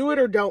 do it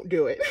or don't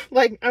do it.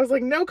 Like, I was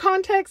like, no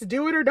context,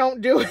 do it or don't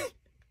do it.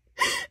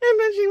 And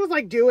then she was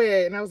like, do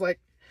it. And I was like,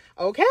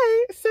 okay.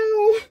 So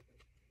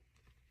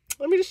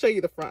let me just show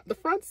you the front. The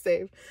front's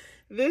saved.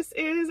 This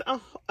is a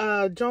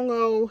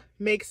Jongho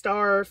Make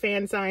Star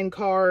fan sign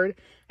card.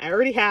 I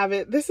already have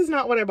it. This is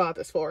not what I bought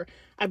this for.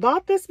 I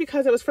bought this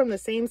because it was from the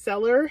same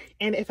seller.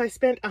 And if I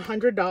spent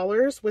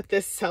 $100 with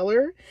this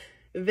seller,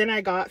 then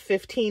I got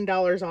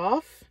 $15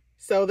 off.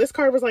 So this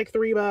card was like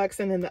 $3,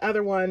 and then the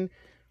other one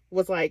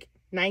was like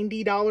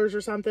 $90 or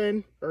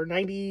something, or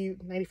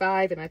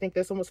 $95, and I think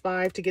this one was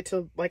 $5 to get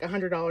to like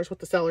 $100 with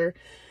the seller.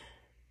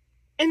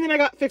 And then I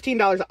got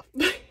 $15 off.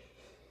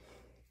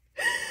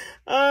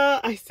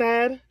 I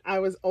said I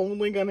was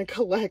only gonna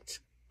collect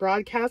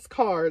broadcast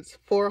cards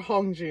for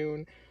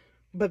Hongjun,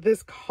 but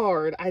this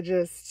card,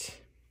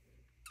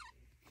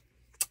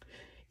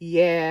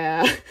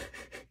 yeah.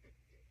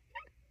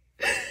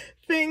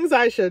 Things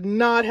I should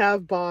not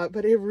have bought,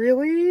 but it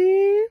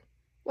really,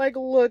 like,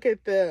 look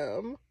at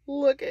them.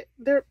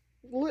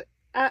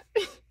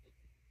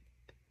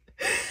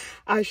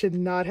 I should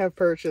not have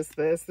purchased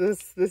this.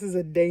 This is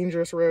a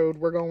dangerous road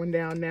we're going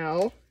down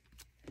now.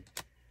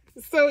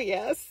 So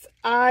yes,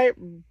 I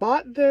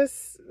bought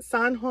this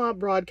Sanhwa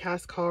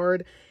broadcast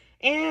card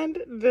and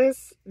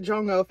this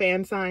Jongho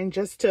fan sign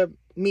just to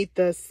meet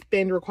the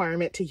spend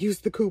requirement to use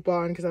the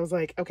coupon, because I was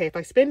like, okay, if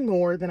I spend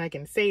more, then I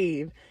can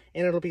save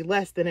and it'll be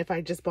less than if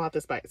I just bought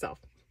this by itself.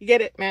 You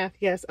get it? Math?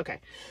 Yes? Okay.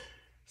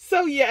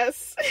 So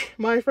yes,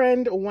 my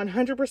friend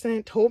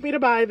 100% told me to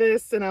buy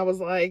this, and I was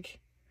like,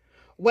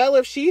 well,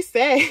 if she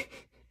said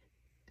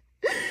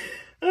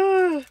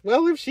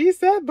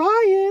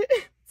buy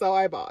it, so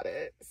I bought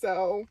it.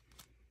 So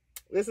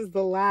this is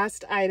the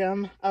last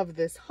item of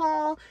this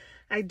haul.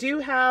 I do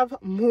have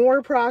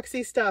more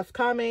Proxy stuff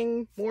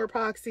coming, more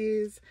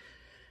Proxies.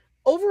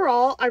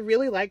 Overall, I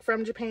really like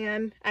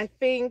FromJapan. I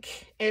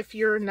think if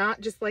you're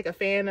not just like a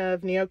fan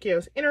of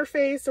Neokyo's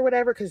interface or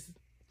whatever, because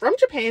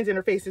FromJapan's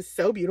interface is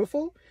so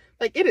beautiful.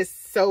 Like, it is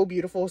so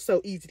beautiful,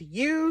 so easy to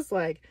use,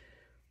 like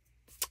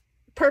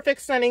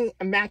perfect, stunning,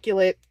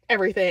 immaculate,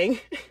 everything.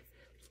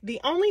 The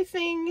only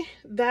thing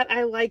that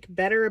I like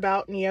better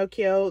about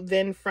Neokyo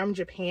than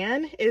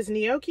FromJapan is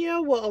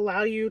Neokyo will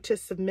allow you to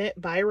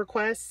submit buy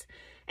requests,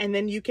 and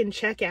then you can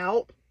check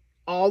out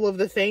all of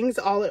the things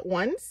all at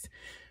once,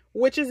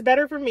 which is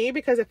better for me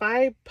because if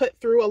I put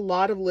through a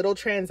lot of little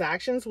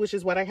transactions, which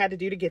is what I had to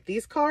do to get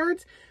these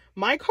cards,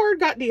 my card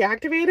got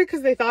deactivated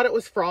because they thought it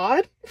was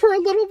fraud for a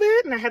little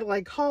bit. And I had to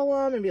like call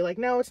them and be like,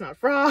 no, it's not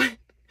fraud.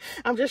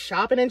 I'm just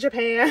shopping in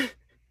Japan.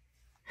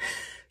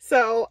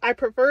 So I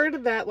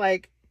preferred that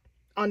like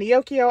on the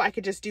Yokio, I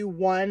could just do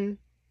one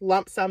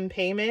lump sum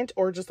payment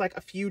or just like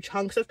a few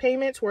chunks of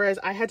payments. Whereas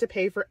I had to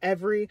pay for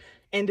every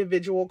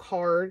individual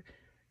card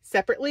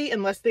separately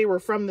unless they were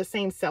from the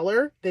same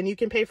seller, then you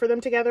can pay for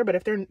them together. But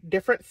if they're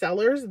different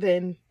sellers,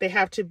 then they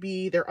have to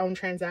be their own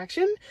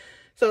transaction.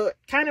 So it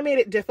kind of made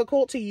it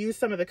difficult to use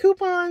some of the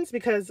coupons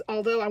because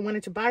although I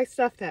wanted to buy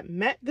stuff that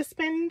met the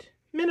spend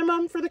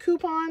minimum for the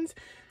coupons,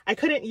 I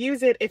couldn't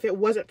use it if it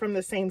wasn't from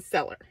the same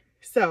seller.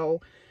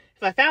 So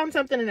if I found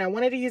something and I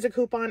wanted to use a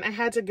coupon, I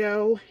had to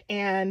go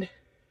and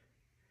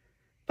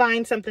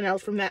find something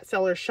else from that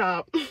seller's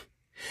shop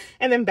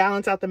and then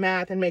balance out the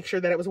math and make sure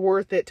that it was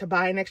worth it to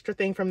buy an extra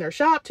thing from their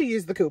shop to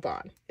use the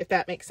coupon, if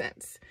that makes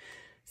sense.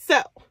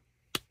 So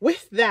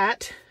with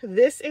that,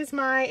 this is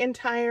my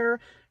entire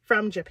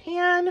From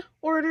Japan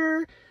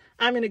order.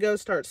 I'm going to go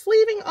start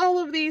sleeving all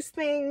of these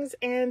things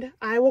and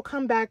I will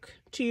come back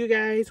to you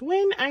guys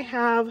when I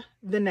have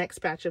the next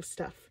batch of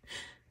stuff.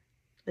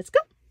 Let's go.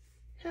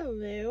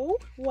 Hello,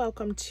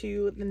 welcome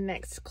to the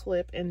next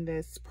clip in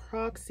this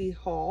Proxy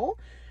haul.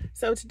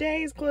 So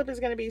today's clip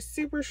is going to be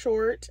super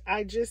short.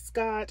 I just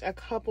got a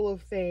couple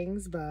of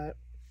things, but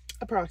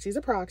a proxy is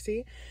a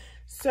proxy.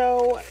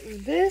 So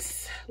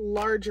this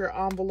larger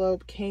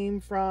envelope came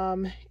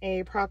from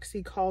a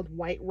proxy called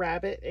White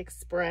Rabbit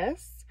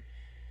Express,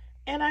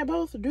 and I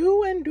both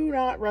do and do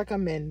not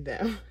recommend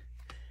them.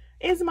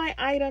 Is my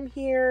item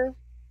here?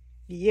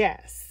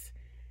 Yes.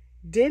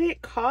 Did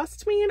it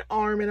cost me an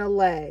arm and a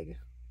leg?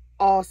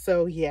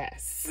 Also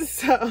yes.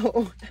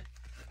 So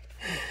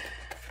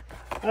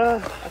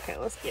okay,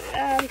 let's get it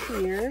out of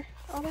here.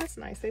 Oh, that's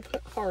nice. They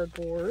put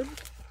cardboard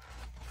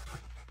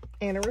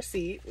and a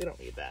receipt. We don't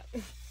need that.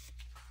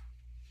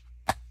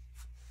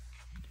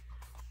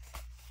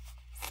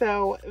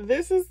 So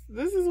this is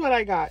what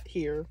I got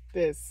here.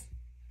 This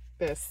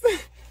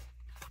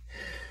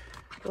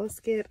let's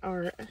get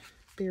our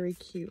very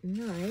cute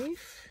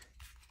knife.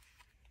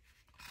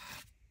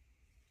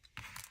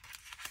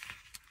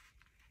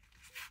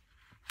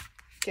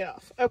 Get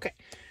off. Okay,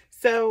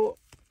 so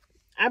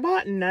I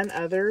bought none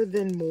other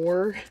than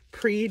more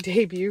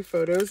pre-debut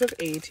photos of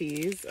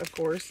Ateez. Of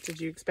course, did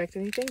you expect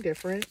anything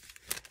different?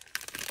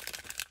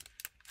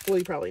 Well,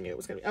 you probably knew it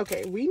was gonna be.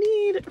 Okay, we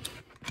need,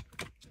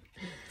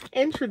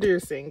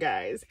 introducing,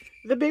 guys,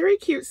 the very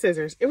cute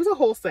scissors. It was a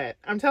whole set.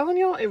 I'm telling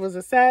y'all, it was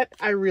a set.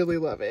 I really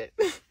love it.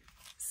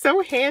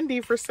 So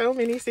handy for so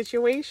many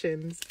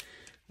situations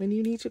when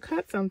you need to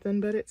cut something,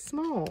 but it's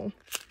small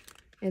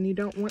and you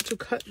don't want to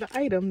cut the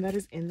item that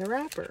is in the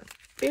wrapper.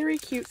 Very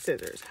cute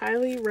scissors.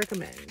 Highly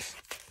recommend.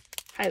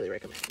 Highly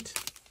recommend.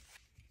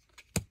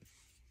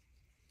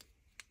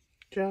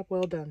 Job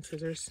well done,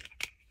 scissors.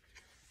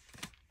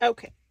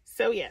 Okay,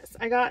 so yes,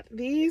 I got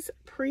these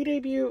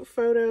pre-debut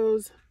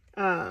photos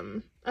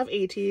of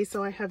Ateez.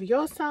 So I have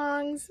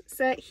Yosang's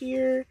set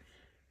here.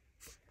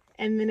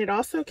 And then it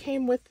also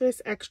came with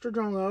this extra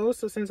Jong-O.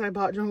 So since I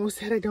bought Jong-O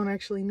set, I don't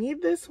actually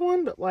need this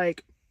one. But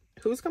like,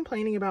 who's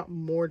complaining about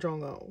more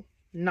Jong-O?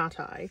 Not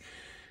I.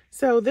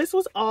 So this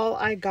was all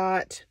I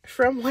got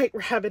from White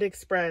Rabbit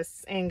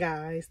Express. And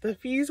guys, the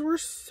fees were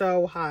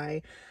so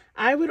high.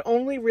 I would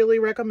only really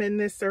recommend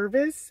this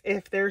service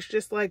if there's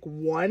just like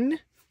one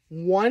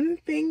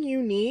thing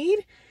you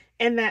need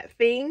and that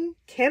thing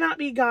cannot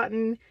be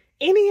gotten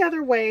any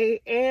other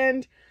way.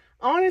 And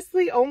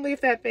honestly, only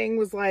if that thing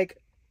was like,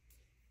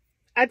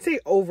 I'd say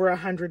over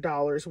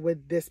 $100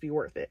 would this be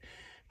worth it.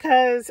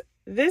 Because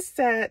this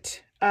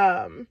set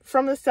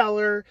from the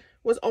seller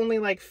was only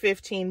like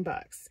 15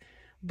 bucks.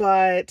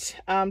 But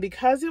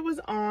because it was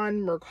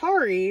on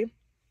Mercari,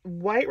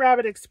 White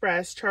Rabbit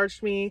Express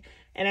charged me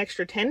an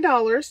extra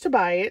 $10 to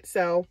buy it.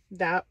 So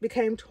that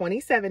became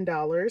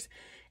 $27.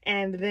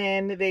 And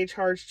then they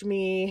charged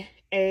me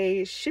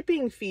a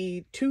shipping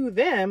fee to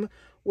them,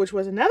 which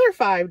was another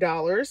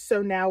 $5.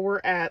 So now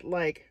we're at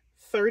like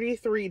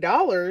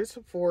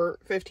 $33 for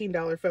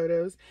 $15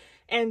 photos.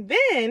 And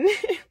then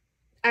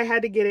I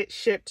had to get it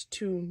shipped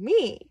to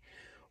me,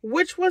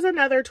 which was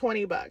another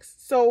 20 bucks.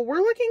 So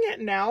we're looking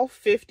at now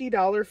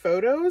 $50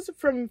 photos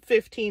from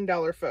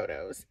 $15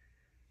 photos.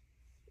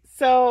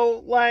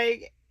 So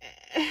like,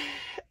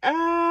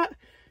 yeah.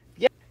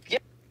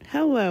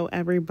 Hello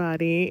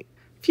everybody.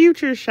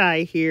 Future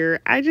Shy here.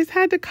 I just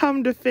had to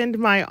come defend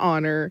my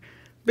honor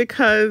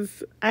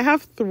because I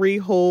have 3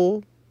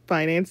 whole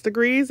finance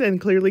degrees and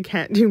clearly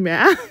can't do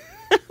math.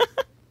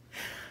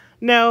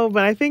 No,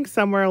 but I think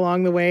somewhere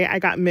along the way I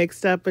got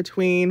mixed up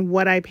between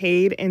what I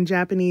paid in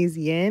Japanese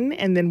yen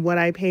and then what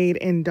I paid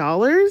in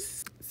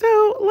dollars.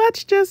 So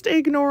let's just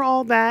ignore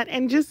all that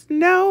and just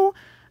know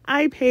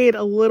I paid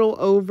a little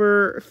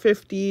over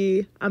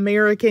 50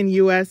 American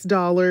US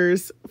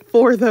dollars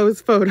for those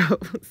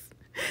photos.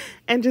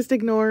 And just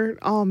ignore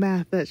all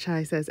math that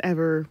Shai says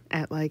ever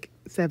at like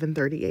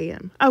 7:30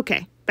 a.m.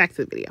 Okay, back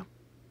to the video.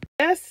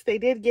 Yes, they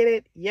did get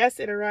it. Yes,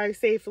 it arrived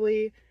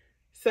safely.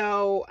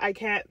 So I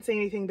can't say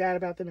anything bad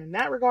about them in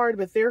that regard,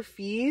 but their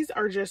fees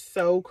are just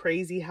so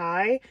crazy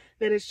high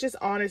that it's just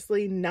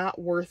honestly not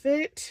worth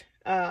it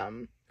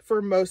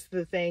for most of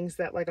the things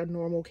that like a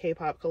normal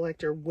K-pop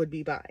collector would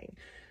be buying,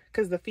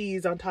 because the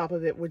fees on top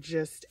of it would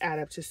just add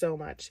up to so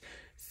much.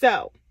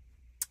 So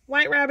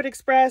White Rabbit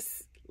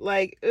Express,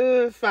 like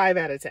 5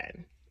 out of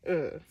 10.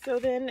 So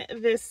then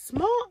this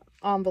small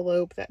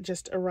envelope that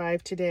just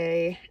arrived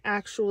today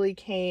actually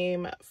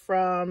came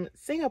from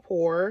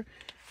Singapore.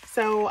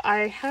 So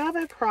I have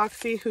a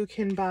proxy who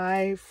can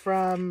buy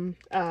from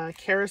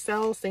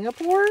Carousel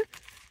Singapore,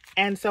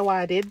 and so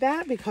I did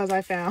that because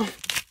I found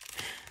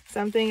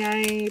something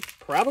I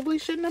probably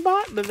shouldn't have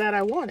bought but that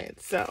I wanted.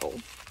 So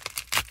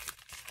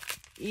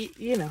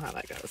you know how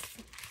that goes.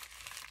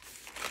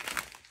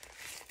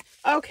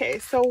 Okay,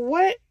 so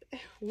what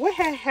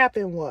had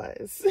happened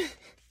was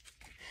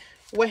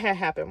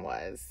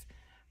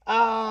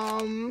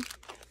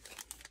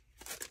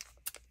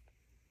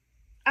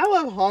I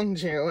love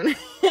Hongjoon.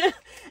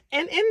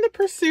 And in the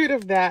pursuit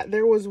of that,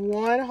 there was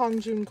one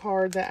Hongjoon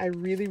card that I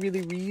really,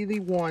 really, really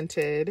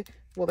wanted.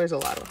 Well, there's a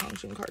lot of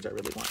Hongjoon cards I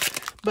really want.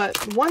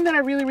 But one that I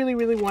really, really,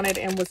 really wanted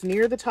and was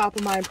near the top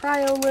of my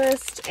prio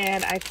list.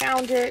 And I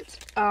found it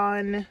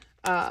on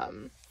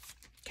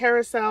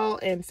Carousel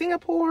in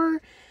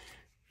Singapore.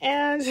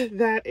 And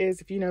that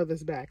is, if you know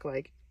this back,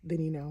 like,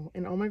 then you know.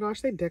 And oh my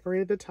gosh, they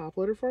decorated the top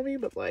loader for me.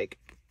 But like,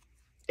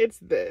 it's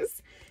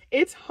this.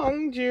 It's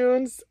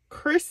Hongjoon's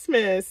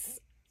Christmas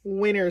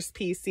Winners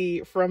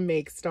PC from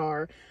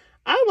MakeStar.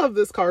 I love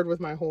this card with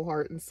my whole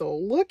heart and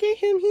soul. Look at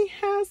him. He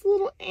has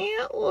little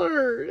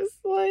antlers.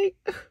 Like,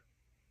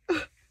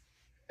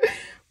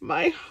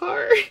 my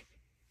heart.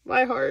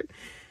 My heart.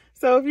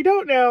 So if you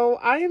don't know,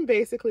 I am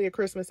basically a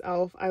Christmas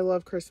elf. I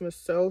love Christmas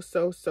so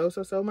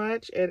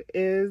much. It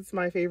is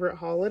my favorite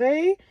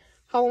holiday.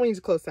 Halloween's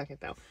a close second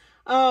though.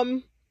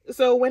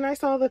 So when I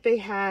saw that they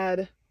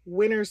had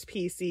Winners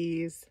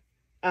PCs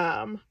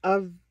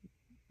of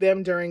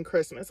them during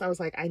Christmas, I was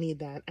like, I need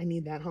that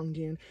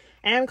Hongjoon.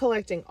 I am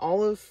collecting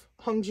all of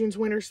Hongjoon's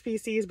Winners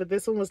PCs, but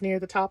this one was near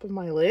the top of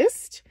my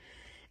list.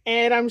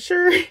 And I'm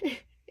sure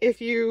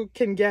if you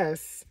can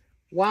guess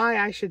why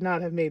I should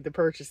not have made the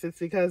purchase, it's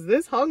because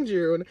this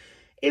Hongjoon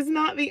is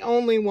not the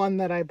only one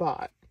that I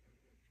bought.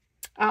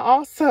 I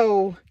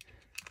also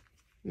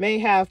may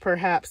have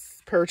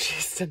perhaps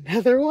purchased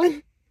another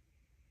one.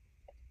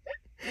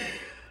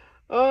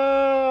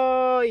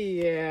 Oh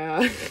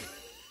yeah.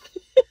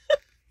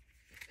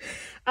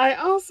 I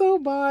also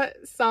bought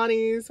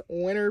Sonny's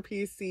Winter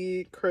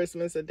PC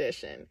Christmas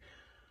Edition.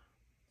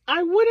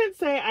 I wouldn't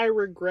say I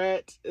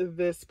regret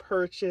this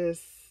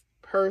purchase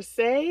per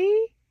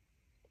se.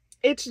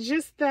 It's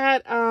just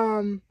that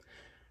I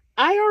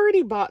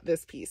already bought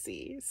this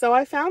PC. So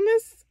I found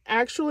this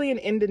actually in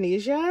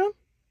Indonesia.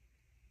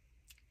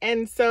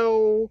 And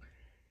so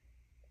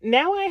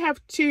now I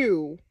have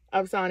 2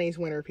 of Sonny's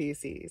Winter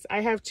PCs.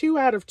 I have 2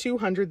 out of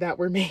 200 that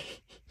were made.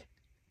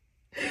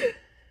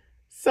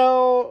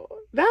 So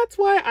that's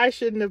why I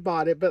shouldn't have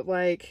bought it. But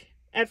like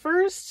at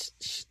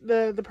first,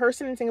 the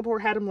person in Singapore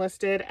had them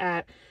listed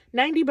at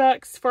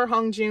 $90 for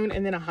Hongjoon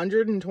and then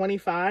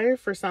 $125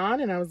 for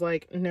Son. And I was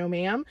like, no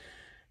ma'am.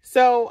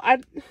 So I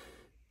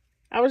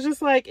was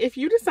just like, if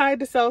you decide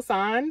to sell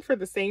Son for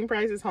the same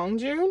price as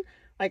Hongjoon,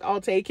 like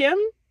I'll take him.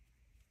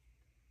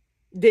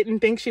 Didn't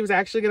think she was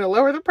actually going to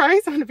lower the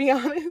price, I'm going to be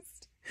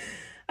honest.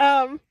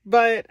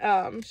 But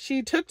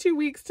she took 2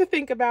 weeks to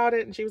think about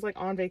it, and she was like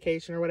on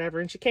vacation or whatever.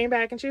 And she came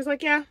back and she was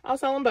like, yeah, I'll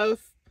sell them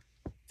both.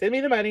 Send me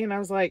the money. And I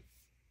was like,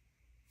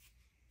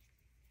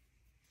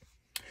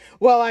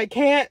 well, I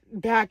can't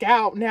back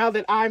out now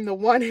that I'm the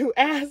one who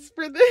asked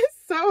for this.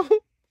 So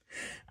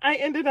I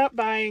ended up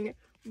buying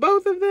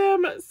both of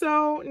them.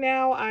 So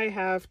now I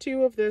have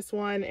 2 of this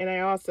one, and I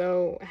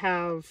also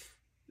have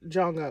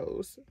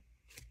Jongho's.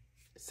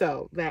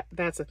 So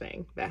that's a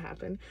thing that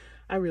happened.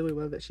 I really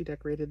love that she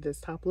decorated this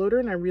top loader,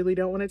 and I really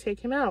don't want to take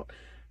him out.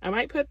 I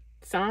might put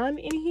San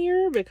in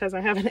here because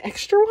I have an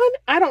extra one.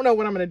 I don't know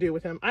what I'm going to do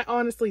with him. I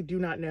honestly do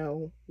not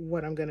know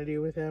what I'm going to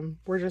do with him.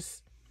 We're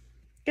just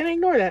going to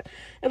ignore that.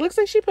 It looks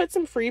like she put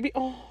some freebie.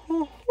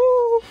 Oh.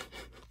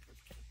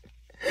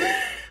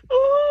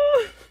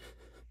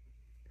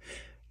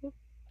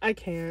 I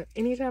can't.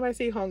 Anytime I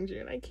see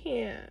Hongjoon, I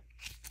can't.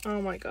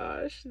 Oh my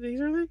gosh. These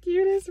are the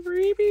cutest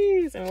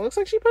freebies. And it looks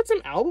like she put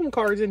some album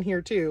cards in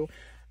here too.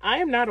 I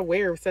am not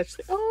aware of such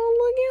things. Oh,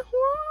 look at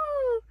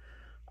her.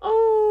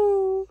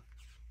 Oh.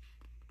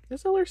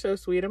 This seller's so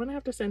sweet. I'm going to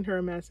have to send her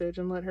a message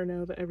and let her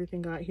know that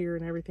everything got here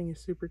and everything is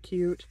super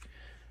cute.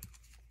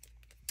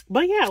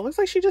 But yeah, it looks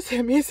like she just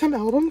sent me some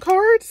album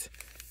cards.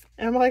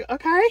 And I'm like,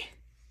 okay.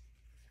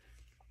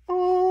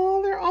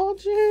 Oh, they're all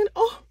June.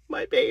 Oh,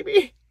 my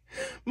baby.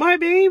 My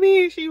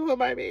baby. She was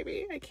my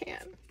baby. I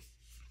can't.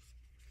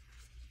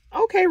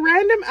 Okay,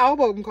 random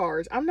album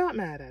cards. I'm not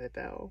mad at it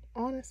though.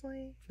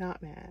 Honestly,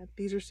 not mad.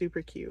 These are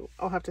super cute.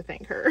 I'll have to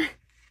thank her.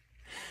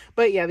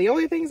 But yeah, the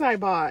only things I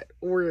bought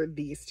were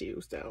these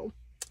two. So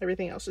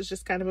everything else is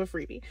just kind of a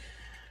freebie.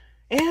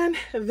 And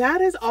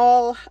that is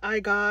all I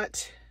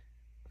got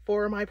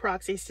for my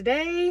proxies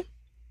today.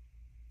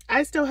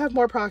 I still have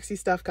more proxy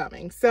stuff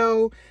coming.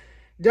 So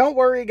don't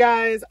worry,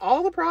 guys.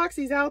 All the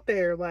proxies out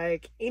there,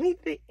 like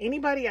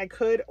anybody I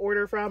could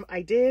order from,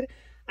 I did.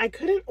 I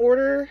couldn't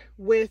order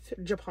with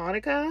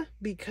Japonica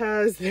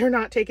because they're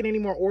not taking any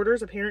more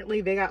orders.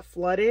 Apparently they got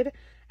flooded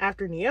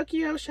after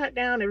Neokyo shut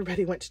down.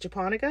 Everybody went to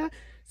Japonica.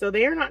 So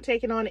they are not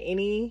taking on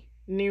any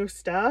new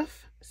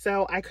stuff.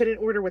 So I couldn't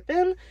order with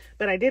them,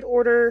 but I did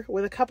order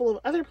with a couple of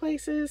other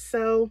places.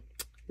 So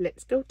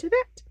let's go to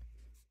that.